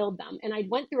help them build them. And I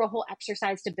went through a whole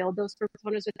exercise to build those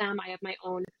personas with them. I have my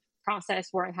own process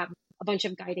where I have a bunch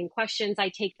of guiding questions I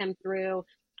take them through.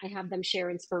 I have them share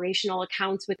inspirational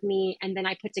accounts with me. And then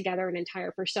I put together an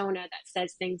entire persona that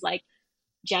says things like,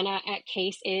 Jenna at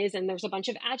Case is, and there's a bunch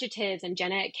of adjectives, and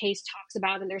Jenna at Case talks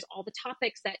about, and there's all the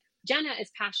topics that Jenna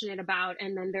is passionate about.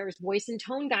 And then there's voice and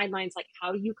tone guidelines, like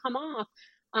how do you come off?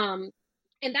 And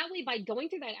that way, by going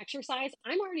through that exercise,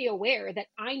 I'm already aware that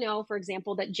I know, for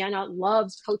example, that Jenna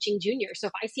loves coaching juniors. So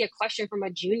if I see a question from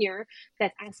a junior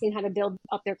that's asking how to build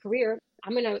up their career,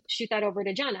 I'm going to shoot that over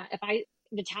to Jenna.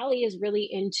 Vitaly is really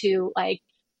into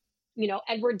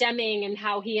Edward Deming and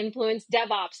how he influenced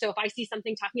DevOps. So if I see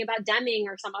something talking about Deming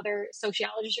or some other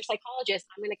sociologist or psychologist,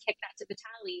 I'm going to kick that to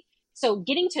Vitaly. So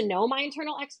getting to know my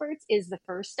internal experts is the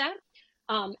first step.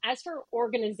 As for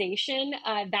organization,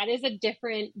 that is a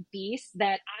different beast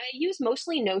that I use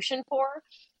mostly Notion for.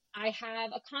 I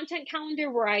have a content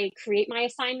calendar where I create my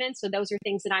assignments. So those are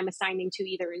things that I'm assigning to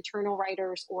either internal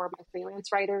writers or my freelance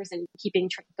writers, and keeping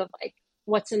track of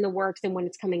what's in the works and when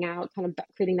it's coming out, kind of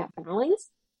creating that balance.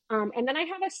 And then I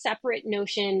have a separate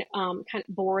Notion kind of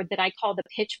board that I call the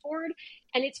pitch board.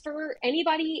 And it's for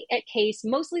anybody at Case,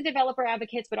 mostly developer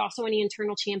advocates, but also any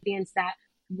internal champions that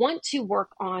want to work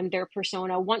on their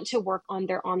persona, want to work on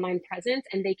their online presence,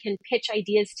 and they can pitch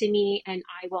ideas to me and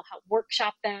I will help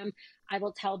workshop them. I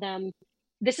will tell them,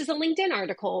 this is a LinkedIn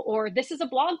article, or this is a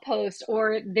blog post,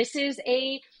 or this is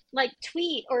a like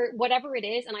tweet, or whatever it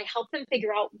is. And I help them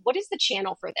figure out, what is the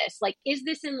channel for this? Like, is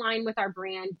this in line with our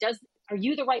brand? Are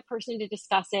you the right person to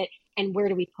discuss it? And where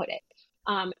do we put it?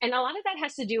 And a lot of that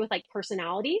has to do with like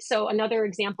personality. So another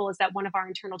example is that one of our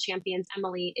internal champions,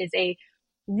 Emily, is a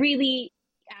really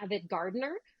avid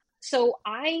gardener. So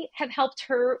I have helped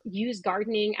her use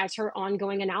gardening as her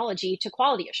ongoing analogy to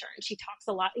quality assurance. She talks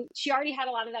a lot. She already had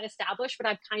a lot of that established, but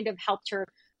I've kind of helped her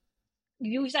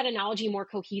use that analogy more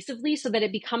cohesively so that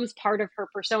it becomes part of her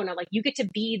persona. Like, you get to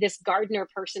be this gardener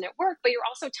person at work, but you're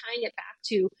also tying it back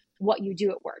to what you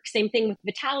do at work. Same thing with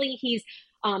Vitaly. He's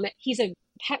a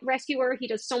pet rescuer. He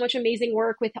does so much amazing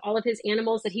work with all of his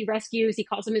animals that he rescues. He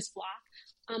calls them his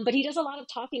flock. But he does a lot of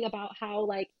talking about how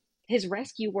like his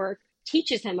rescue work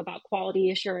teaches him about quality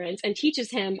assurance and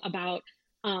teaches him about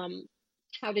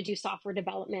how to do software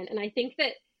development. And I think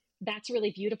that that's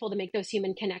really beautiful to make those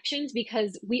human connections,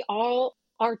 because we all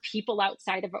are people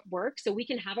outside of work. So we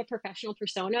can have a professional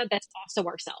persona that's also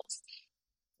ourselves.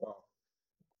 Wow.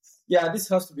 Yeah, this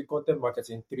has to be content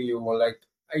marketing 301. Like,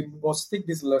 I must take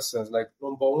these lessons. Like,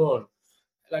 number one,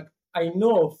 like I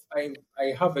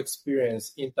have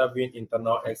experience interviewing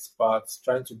internal experts,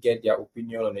 trying to get their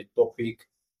opinion on a topic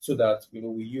so that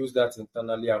we use that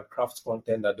internally and craft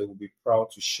content that they will be proud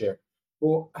to share.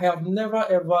 But I have never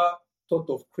ever thought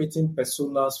of creating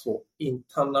personas for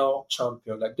internal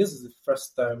champion. Like, this is the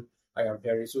first time I am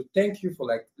hearing. So thank you for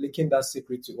like leaking that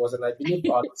secret to us. And I believe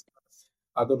others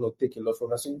are going to take a lot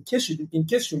from us. So in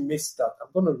case you missed that,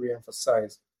 I'm going to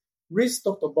re-emphasize. Reese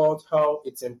talked about how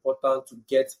it's important to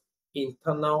get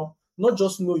internal, not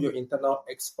just know your internal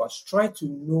experts, try to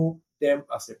know them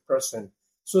as a person,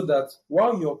 so that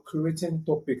while you're creating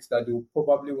topics that they will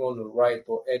probably want to write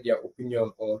or add their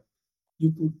opinion on,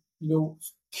 you could,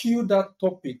 cue that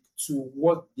topic to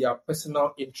what their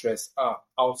personal interests are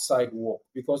outside work.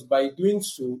 Because by doing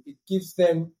so, it gives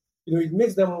them, it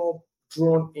makes them more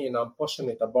drawn in and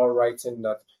passionate about writing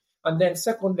that. And then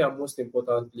secondly, and most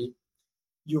importantly,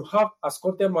 you have, as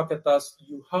content marketers,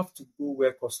 you have to go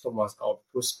where customers or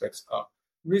prospects are.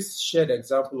 Reese shared an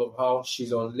example of how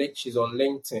she's on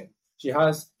LinkedIn. She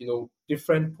has,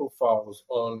 different profiles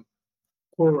on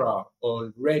Quora,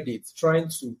 on Reddit, trying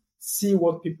to see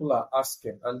what people are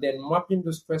asking and then mapping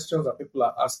those questions that people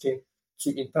are asking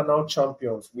to internal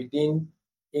champions within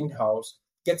in-house,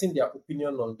 getting their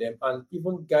opinion on them, and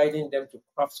even guiding them to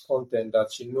craft content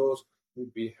that she knows will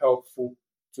be helpful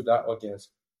to that audience.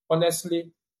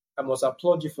 Honestly, I must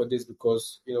applaud you for this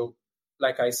because,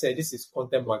 like I said, this is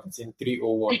content marketing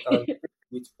 301. And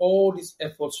with all these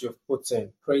efforts you've put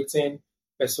in, creating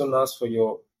personas for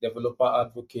your developer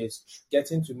advocates,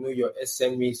 getting to know your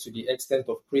SMEs to the extent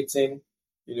of creating,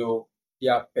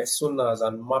 their personas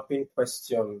and mapping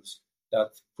questions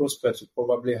that prospects will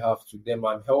probably have to them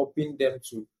and helping them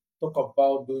to talk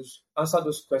about answer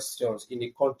those questions in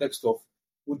the context of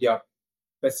what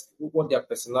their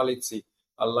personality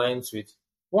aligns with.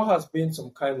 What has been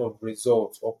some kind of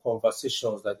results or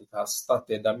conversations that it has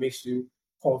started that makes you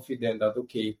confident that,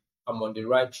 okay, I'm on the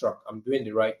right track, I'm doing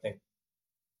the right thing?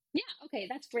 Yeah, okay,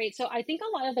 that's great. So I think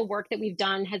a lot of the work that we've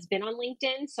done has been on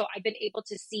LinkedIn. So I've been able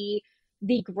to see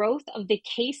the growth of the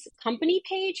case company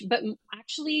page, but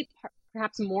actually,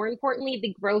 perhaps more importantly,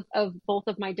 the growth of both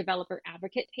of my developer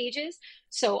advocate pages.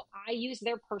 So I use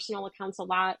their personal accounts a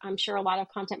lot. I'm sure a lot of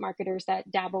content marketers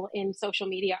that dabble in social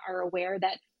media are aware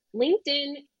that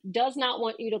LinkedIn does not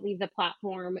want you to leave the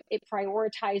platform. It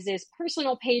prioritizes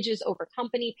personal pages over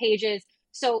company pages.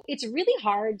 So it's really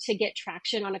hard to get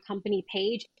traction on a company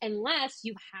page unless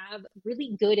you have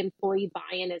really good employee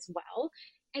buy-in as well.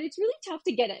 And it's really tough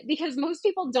to get it because most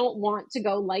people don't want to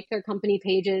go like their company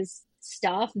pages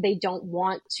stuff. They don't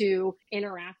want to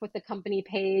interact with the company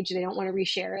page. They don't want to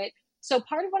reshare it. So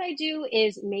part of what I do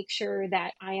is make sure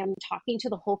that I am talking to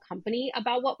the whole company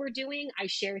about what we're doing. I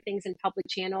share things in public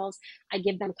channels. I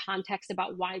give them context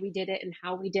about why we did it and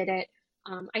how we did it.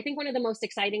 I think one of the most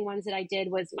exciting ones that I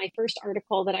did was my first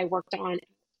article that I worked on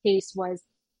case was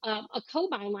a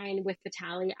co-byline with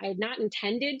Vitaly. I had not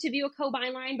intended to do a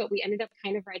co-byline, but we ended up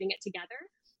kind of writing it together.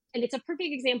 And it's a perfect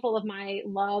example of my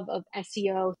love of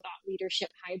SEO thought leadership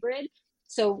hybrid.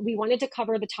 So we wanted to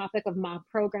cover the topic of mob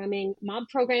programming. Mob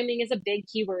programming is a big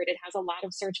keyword. It has a lot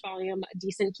of search volume, a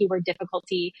decent keyword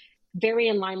difficulty, very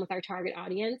in line with our target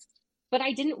audience. But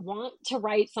I didn't want to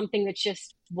write something that's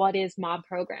just, what is mob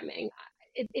programming?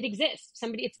 It exists.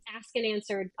 It's asked and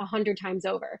answered 100 times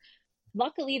over.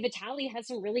 luckily, Vitali has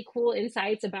some really cool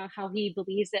insights about how he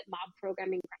believes that mob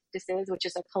programming practices, which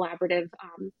is a collaborative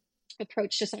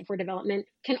approach to software development,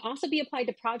 can also be applied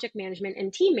to project management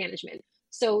and team management.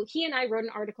 So he and I wrote an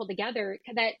article together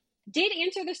that did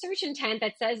answer the search intent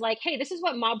that says like, hey, this is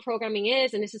what mob programming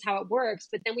is and this is how it works.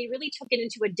 But then we really took it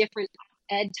into a different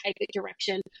ed type of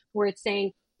direction where it's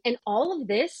saying, and all of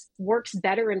this works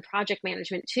better in project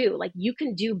management too. Like you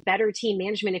can do better team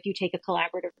management if you take a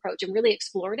collaborative approach, and really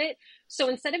explored it. So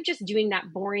instead of just doing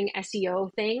that boring SEO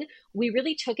thing, we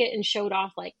really took it and showed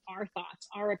off like our thoughts,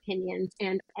 our opinions,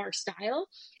 and our style.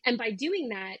 And by doing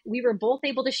that, we were both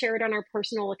able to share it on our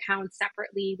personal accounts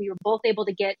separately. We were both able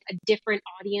to get a different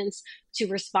audience to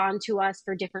respond to us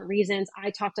for different reasons. I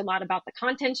talked a lot about the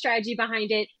content strategy behind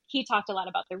it. He talked a lot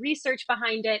about the research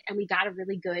behind it, and we got a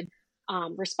really good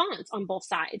response on both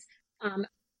sides.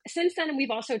 Since then,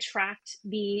 we've also tracked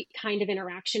the kind of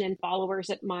interaction and followers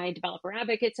that my developer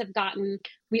advocates have gotten.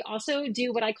 We also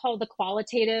do what I call the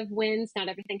qualitative wins. Not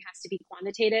everything has to be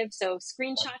quantitative. So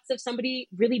screenshots of somebody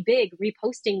really big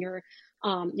reposting your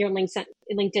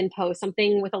LinkedIn post,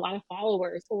 something with a lot of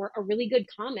followers, or a really good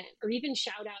comment, or even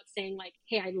shout out saying like,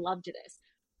 hey, I loved this.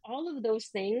 All of those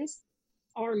things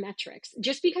are metrics.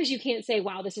 Just because you can't say,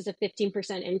 wow, this is a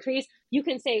 15% increase, you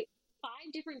can say,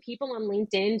 5 different people on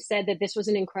LinkedIn said that this was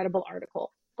an incredible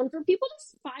article. And for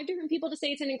 5 different people to say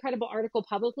it's an incredible article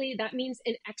publicly, that means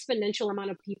an exponential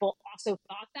amount of people also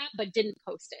thought that, but didn't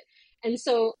post it. And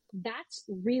so that's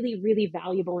really, really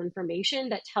valuable information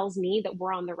that tells me that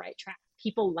we're on the right track.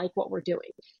 People like what we're doing.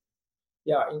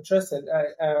 Yeah, interesting.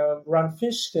 Rand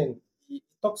Fishkin, he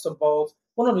talks about,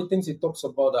 one of the things he talks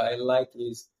about that I like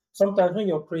is sometimes when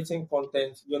you're creating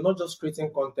content, you're not just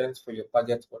creating content for your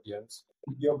target audience,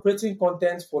 you're creating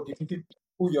content for the people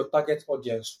who your target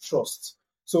audience trusts.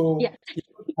 So Yeah. he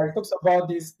talks about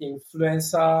this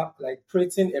influencer, like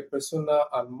creating a persona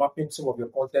and mapping some of your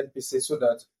content pieces so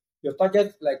that your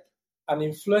target, like an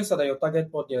influencer that your target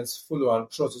audience follow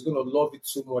and trust is going to love it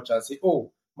so much and say,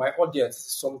 oh, my audience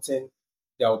is something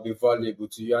that will be valuable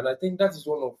to you. And I think that is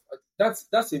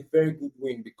that's a very good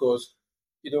win because,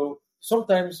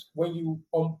 sometimes when you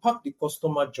unpack the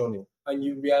customer journey and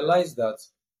you realize that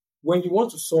when you want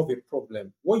to solve a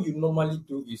problem, what you normally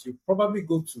do is you probably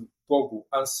go to Google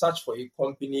and search for a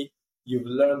company you've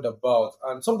learned about.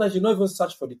 And sometimes you don't even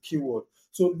search for the keyword.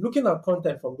 So looking at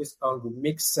content from this angle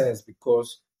makes sense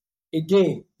because,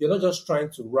 again, you're not just trying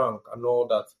to rank and all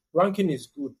that. Ranking is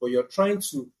good, but you're trying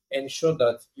to ensure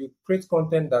that you create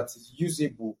content that is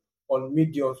usable on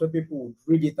Medium so people would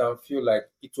read it and feel like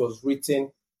it was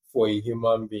written for a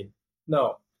human being.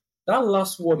 Now, that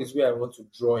last word is where I want to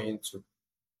draw into.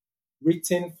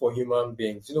 Written for human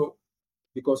beings,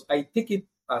 because I take it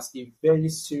as a very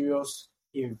serious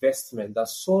investment that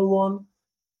someone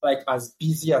like as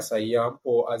busy as I am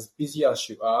or as busy as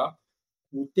you are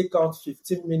will take out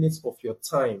 15 minutes of your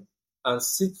time and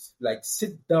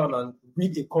sit down and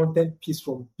read a content piece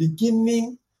from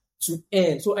beginning to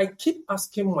end. So I keep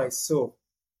asking myself,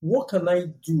 what can I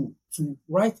do to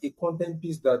write a content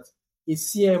piece that a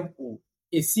CMO,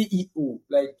 a CEO,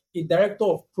 like a director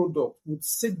of product would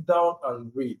sit down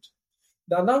and read?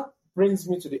 Now that brings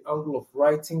me to the angle of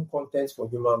writing content for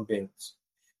human beings.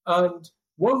 And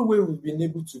one way we've been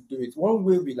able to do it, one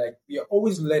way we are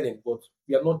always learning, but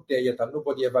we are not there yet and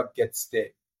nobody ever gets there.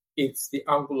 It's the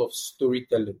angle of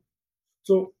storytelling.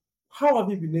 So how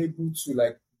have you been able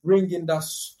to bring in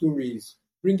those stories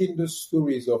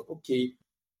of, okay,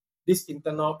 this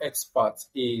internal expert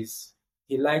he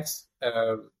likes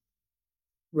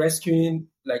rescuing,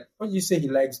 what do you say he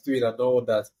likes doing and all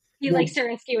that? He likes to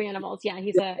rescue animals. Yeah,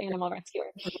 he's an animal rescuer.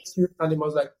 Rescue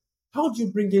animals. How do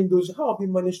you bring in those? How have you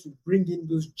managed to bring in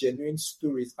those genuine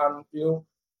stories and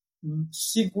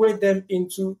segue them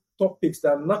into topics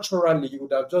that naturally you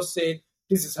would have just said,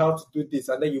 this is how to do this,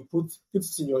 and then you put it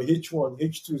in your H1,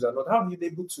 H2s, and not. How have you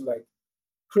been able to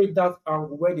create that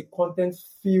angle where the content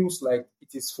feels like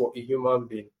it is for a human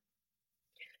being?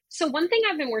 So one thing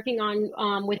I've been working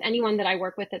on with anyone that I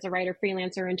work with as a writer,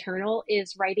 freelancer, internal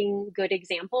is writing good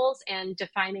examples and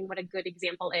defining what a good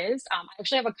example is. I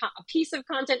actually have a piece of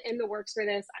content in the works for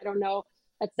this. I don't know.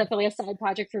 That's definitely a side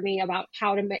project for me about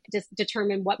how to just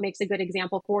determine what makes a good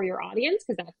example for your audience,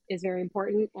 because that is very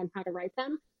important, and how to write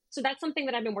them. So that's something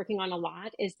that I've been working on a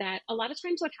lot, is that a lot of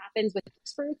times what happens with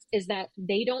experts is that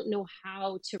they don't know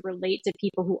how to relate to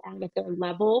people who aren't at their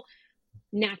level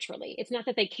naturally. It's not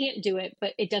that they can't do it,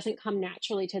 but it doesn't come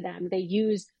naturally to them. They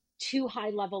use too high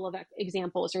level of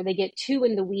examples, or they get too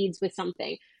in the weeds with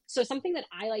something. So something that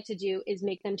I like to do is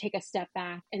make them take a step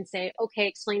back and say, okay,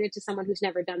 explain it to someone who's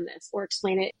never done this, or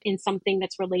explain it in something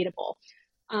that's relatable.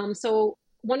 So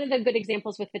one of the good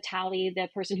examples with Vitali, the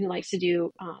person who likes to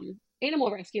do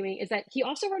animal rescuing, is that he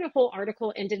also wrote a whole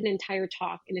article and did an entire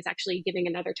talk, and is actually giving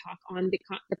another talk on the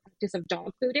practice of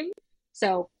dog fooding.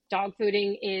 So dog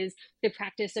fooding is the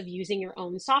practice of using your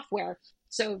own software.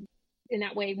 So in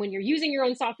that way, when you're using your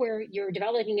own software, you're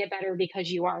developing it better because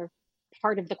you are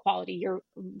part of the quality. You're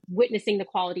witnessing the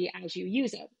quality as you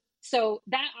use it. So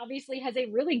that obviously has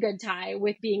a really good tie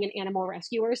with being an animal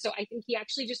rescuer. So I think he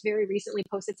actually just very recently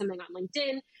posted something on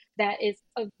LinkedIn that is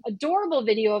an adorable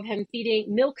video of him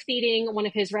milk feeding one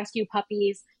of his rescue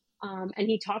puppies. And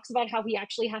he talks about how he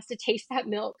actually has to taste that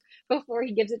milk before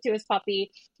he gives it to his puppy,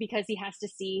 because he has to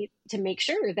see to make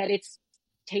sure that it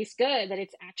tastes good, that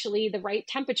it's actually the right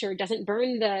temperature, doesn't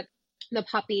burn the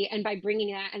puppy. And by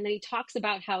bringing that, and then he talks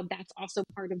about how that's also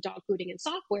part of dog fooding and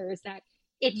software, is that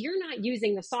if you're not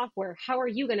using the software, how are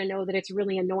you going to know that it's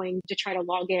really annoying to try to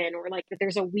log in, or like that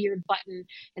there's a weird button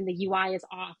and the UI is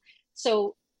off?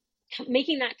 So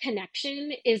making that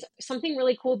connection is something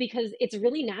really cool, because it's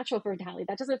really natural for Vitali.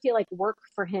 That doesn't feel like work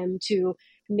for him to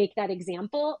make that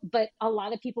example, but a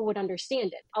lot of people would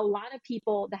understand it. A lot of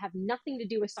people that have nothing to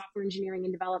do with software engineering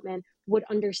and development would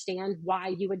understand why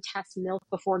you would test milk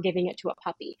before giving it to a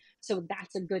puppy. So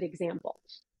that's a good example.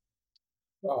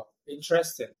 Wow,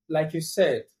 interesting. Like you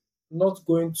said, not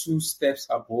going 2 steps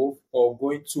above or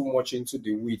going too much into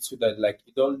the weeds so that like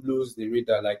you don't lose the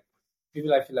reader. Like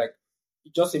people, I feel like,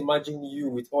 just imagine you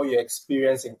with all your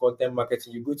experience in content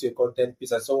marketing. You go to a content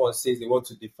piece and someone says they want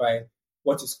to define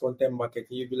what is content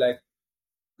marketing. You'd be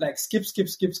like skip.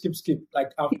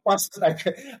 Like I've passed, like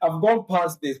I've gone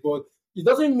past this, but it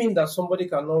doesn't mean that somebody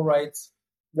cannot write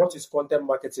what is content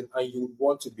marketing and you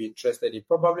want to be interested in.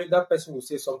 Probably that person will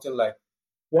say something like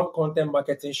what content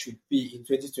marketing should be in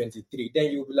 2023.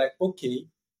 Then you'll be like, okay,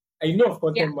 I know of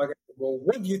content marketing, but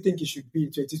what do you think it should be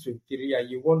in 2023? And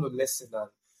you want to listen. And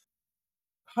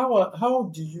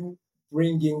how do you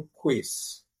bring in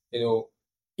quiz,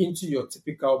 into your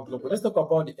typical blog? Let's talk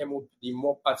about the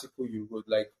mock article you wrote.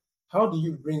 Like, how do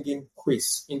you bring in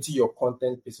quiz into your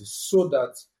content pieces so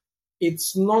that it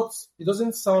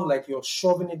doesn't sound like you're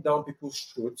shoving it down people's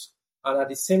throats, and at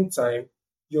the same time,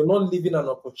 you're not leaving an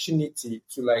opportunity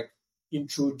to like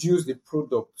introduce the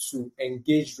product to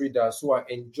engage readers who are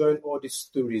enjoying all these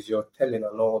stories you're telling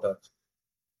and all that?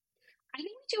 I think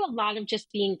we do a lot of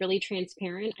just being really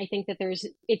transparent. I think that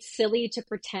it's silly to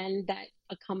pretend that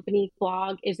a company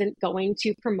blog isn't going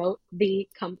to promote the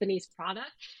company's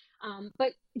product.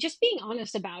 But just being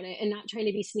honest about it and not trying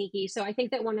to be sneaky. So I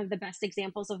think that one of the best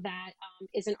examples of that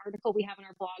is an article we have on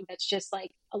our blog that's just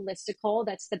like a listicle.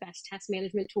 That's the best test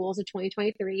management tools of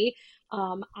 2023.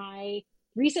 I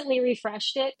recently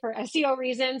refreshed it for SEO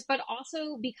reasons, but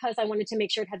also because I wanted to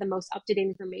make sure it had the most up-to-date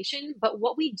information. But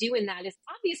what we do in that is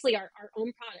obviously our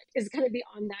own product is going to be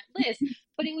on that list,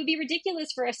 but it would be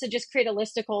ridiculous for us to just create a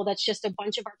listicle that's just a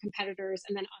bunch of our competitors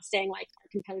and then us saying like our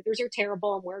competitors are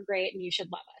terrible and we're great and you should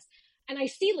love us. And I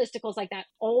see listicles like that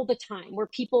all the time where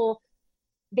people,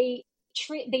 they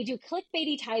do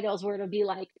clickbaity titles where it'll be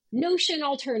like Notion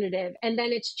alternative, and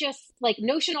then it's just like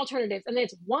Notion alternatives, and then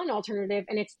it's one alternative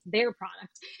and it's their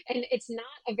product, and it's not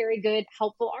a very good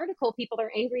helpful article. People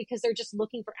are angry because they're just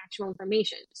looking for actual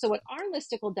information. So what our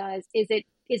listicle does is it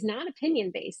is not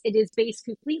opinion based. It is based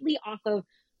completely off of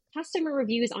customer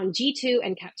reviews on G2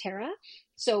 and Capterra.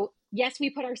 So yes, we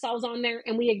put ourselves on there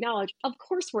and we acknowledge, of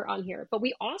course we're on here, but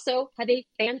we also have a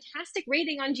fantastic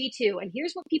rating on G2. And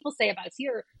here's what people say about us.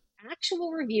 Here are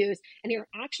actual reviews and here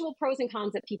are actual pros and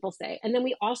cons that people say. And then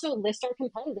we also list our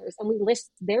competitors and we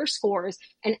list their scores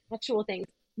and actual things.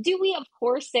 Do we, of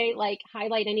course, say like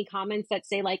highlight any comments that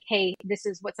say like, hey, this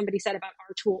is what somebody said about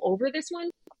our tool over this one?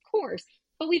 Of course.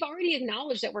 But we've already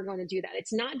acknowledged that we're going to do that.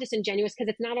 It's not disingenuous because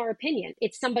it's not our opinion.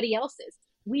 It's somebody else's.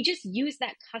 We just use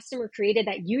that customer created,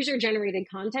 that user generated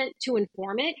content to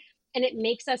inform it, and it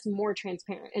makes us more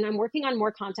transparent. And I'm working on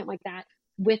more content like that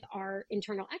with our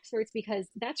internal experts, because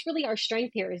that's really our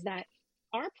strength here, is that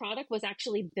our product was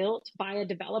actually built by a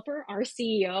developer. Our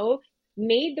CEO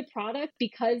made the product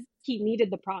because he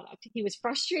needed the product. He was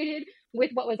frustrated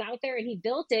with what was out there and he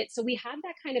built it. So we have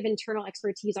that kind of internal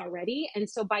expertise already. And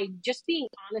so by just being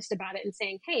honest about it and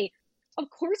saying, hey, of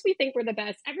course we think we're the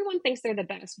best. Everyone thinks they're the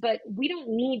best, but we don't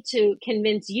need to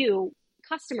convince you.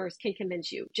 Customers can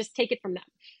convince you. Just take it from them.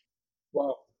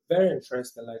 Wow, very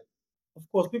interesting. Like, of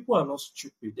course, people are not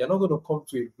stupid. They're not going to come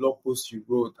to a blog post you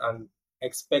wrote and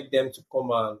expect them to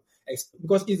come and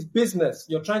because it's business.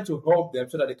 You're trying to help them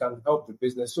so that they can help the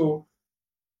business. So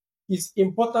it's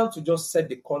important to just set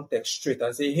the context straight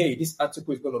and say, hey, this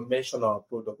article is going to mention our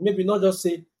product. Maybe not just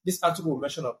say this article will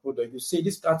mention our product. You say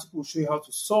this article will show you how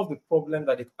to solve the problem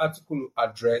that the article will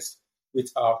address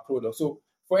with our product. So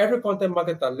for every content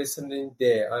marketer listening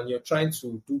there and you're trying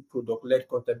to do product-led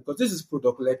content, because this is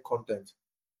product-led content,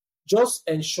 just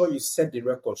ensure you set the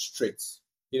record straight,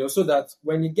 so that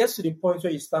when it gets to the point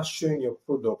where you start showing your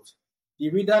product, the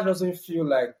reader doesn't feel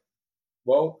like,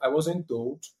 well, I wasn't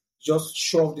told, just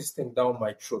shove this thing down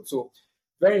my throat. So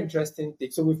very interesting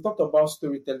thing. So we've talked about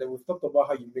storytelling, we've talked about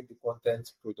how you make the content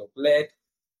product-led,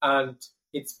 and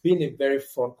it's been a very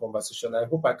fun conversation. I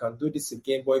hope I can do this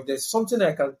again, but if there's something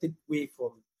I can take away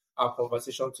from our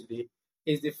conversation today,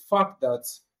 is the fact that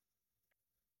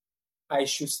I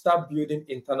should start building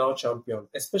internal champions,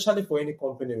 especially for any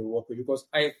company we work with, because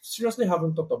I seriously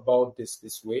haven't thought about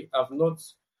this way.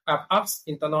 I've asked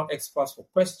internal experts for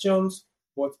questions,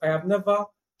 but I have never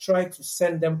tried to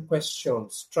send them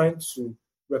questions, trying to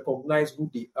recognize who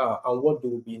they are and what they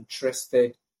will be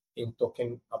interested in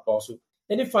talking about. So,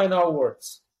 any final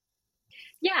words?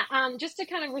 Yeah, just to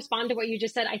kind of respond to what you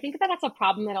just said, I think that that's a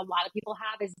problem that a lot of people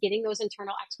have is getting those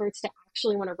internal experts to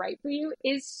actually want to write for you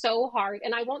is so hard.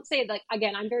 And I won't say like,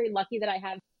 again, I'm very lucky that I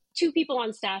have two people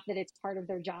on staff that it's part of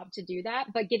their job to do that,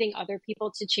 but getting other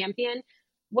people to champion.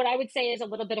 What I would say is a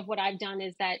little bit of what I've done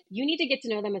is that you need to get to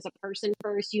know them as a person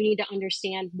first. You need to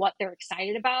understand what they're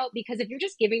excited about, because if you're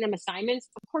just giving them assignments,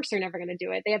 of course they're never going to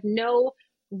do it. They have no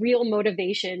real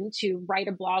motivation to write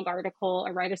a blog article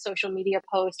or write a social media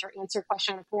post or answer a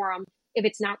question on a forum if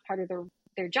it's not part of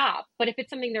their job. But if it's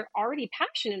something they're already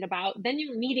passionate about, then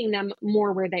you're meeting them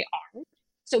more where they are.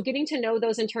 So getting to know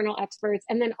those internal experts,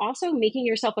 and then also making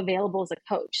yourself available as a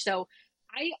coach. So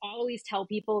I always tell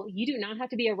people, you do not have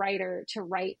to be a writer to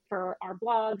write for our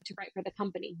blog, to write for the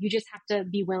company. You just have to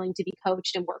be willing to be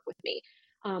coached and work with me.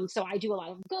 So I do a lot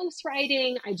of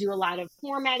ghostwriting. I do a lot of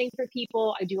formatting for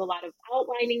people. I do a lot of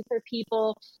outlining for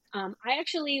people.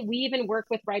 We even work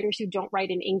with writers who don't write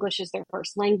in English as their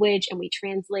first language, and we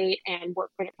translate and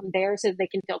work with it from there so that they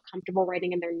can feel comfortable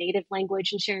writing in their native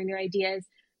language and sharing their ideas.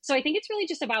 So I think it's really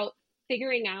just about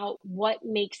figuring out what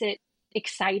makes it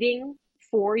exciting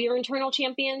for your internal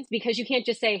champions, because you can't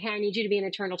just say, hey, I need you to be an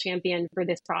internal champion for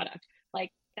this product. Like,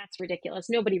 that's ridiculous.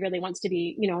 Nobody really wants to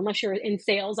be, unless you're in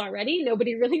sales already,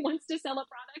 nobody really wants to sell a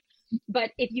product.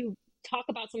 But if you talk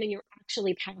about something you're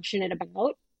actually passionate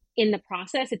about in the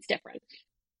process, it's different.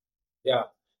 Yeah,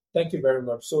 thank you very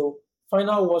much. So,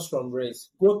 final words from Grace.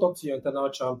 Go talk to your internal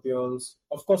champions.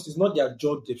 Of course, it's not their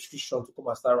job description to come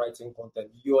and start writing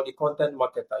content. You're the content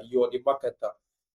marketer. You're the marketer.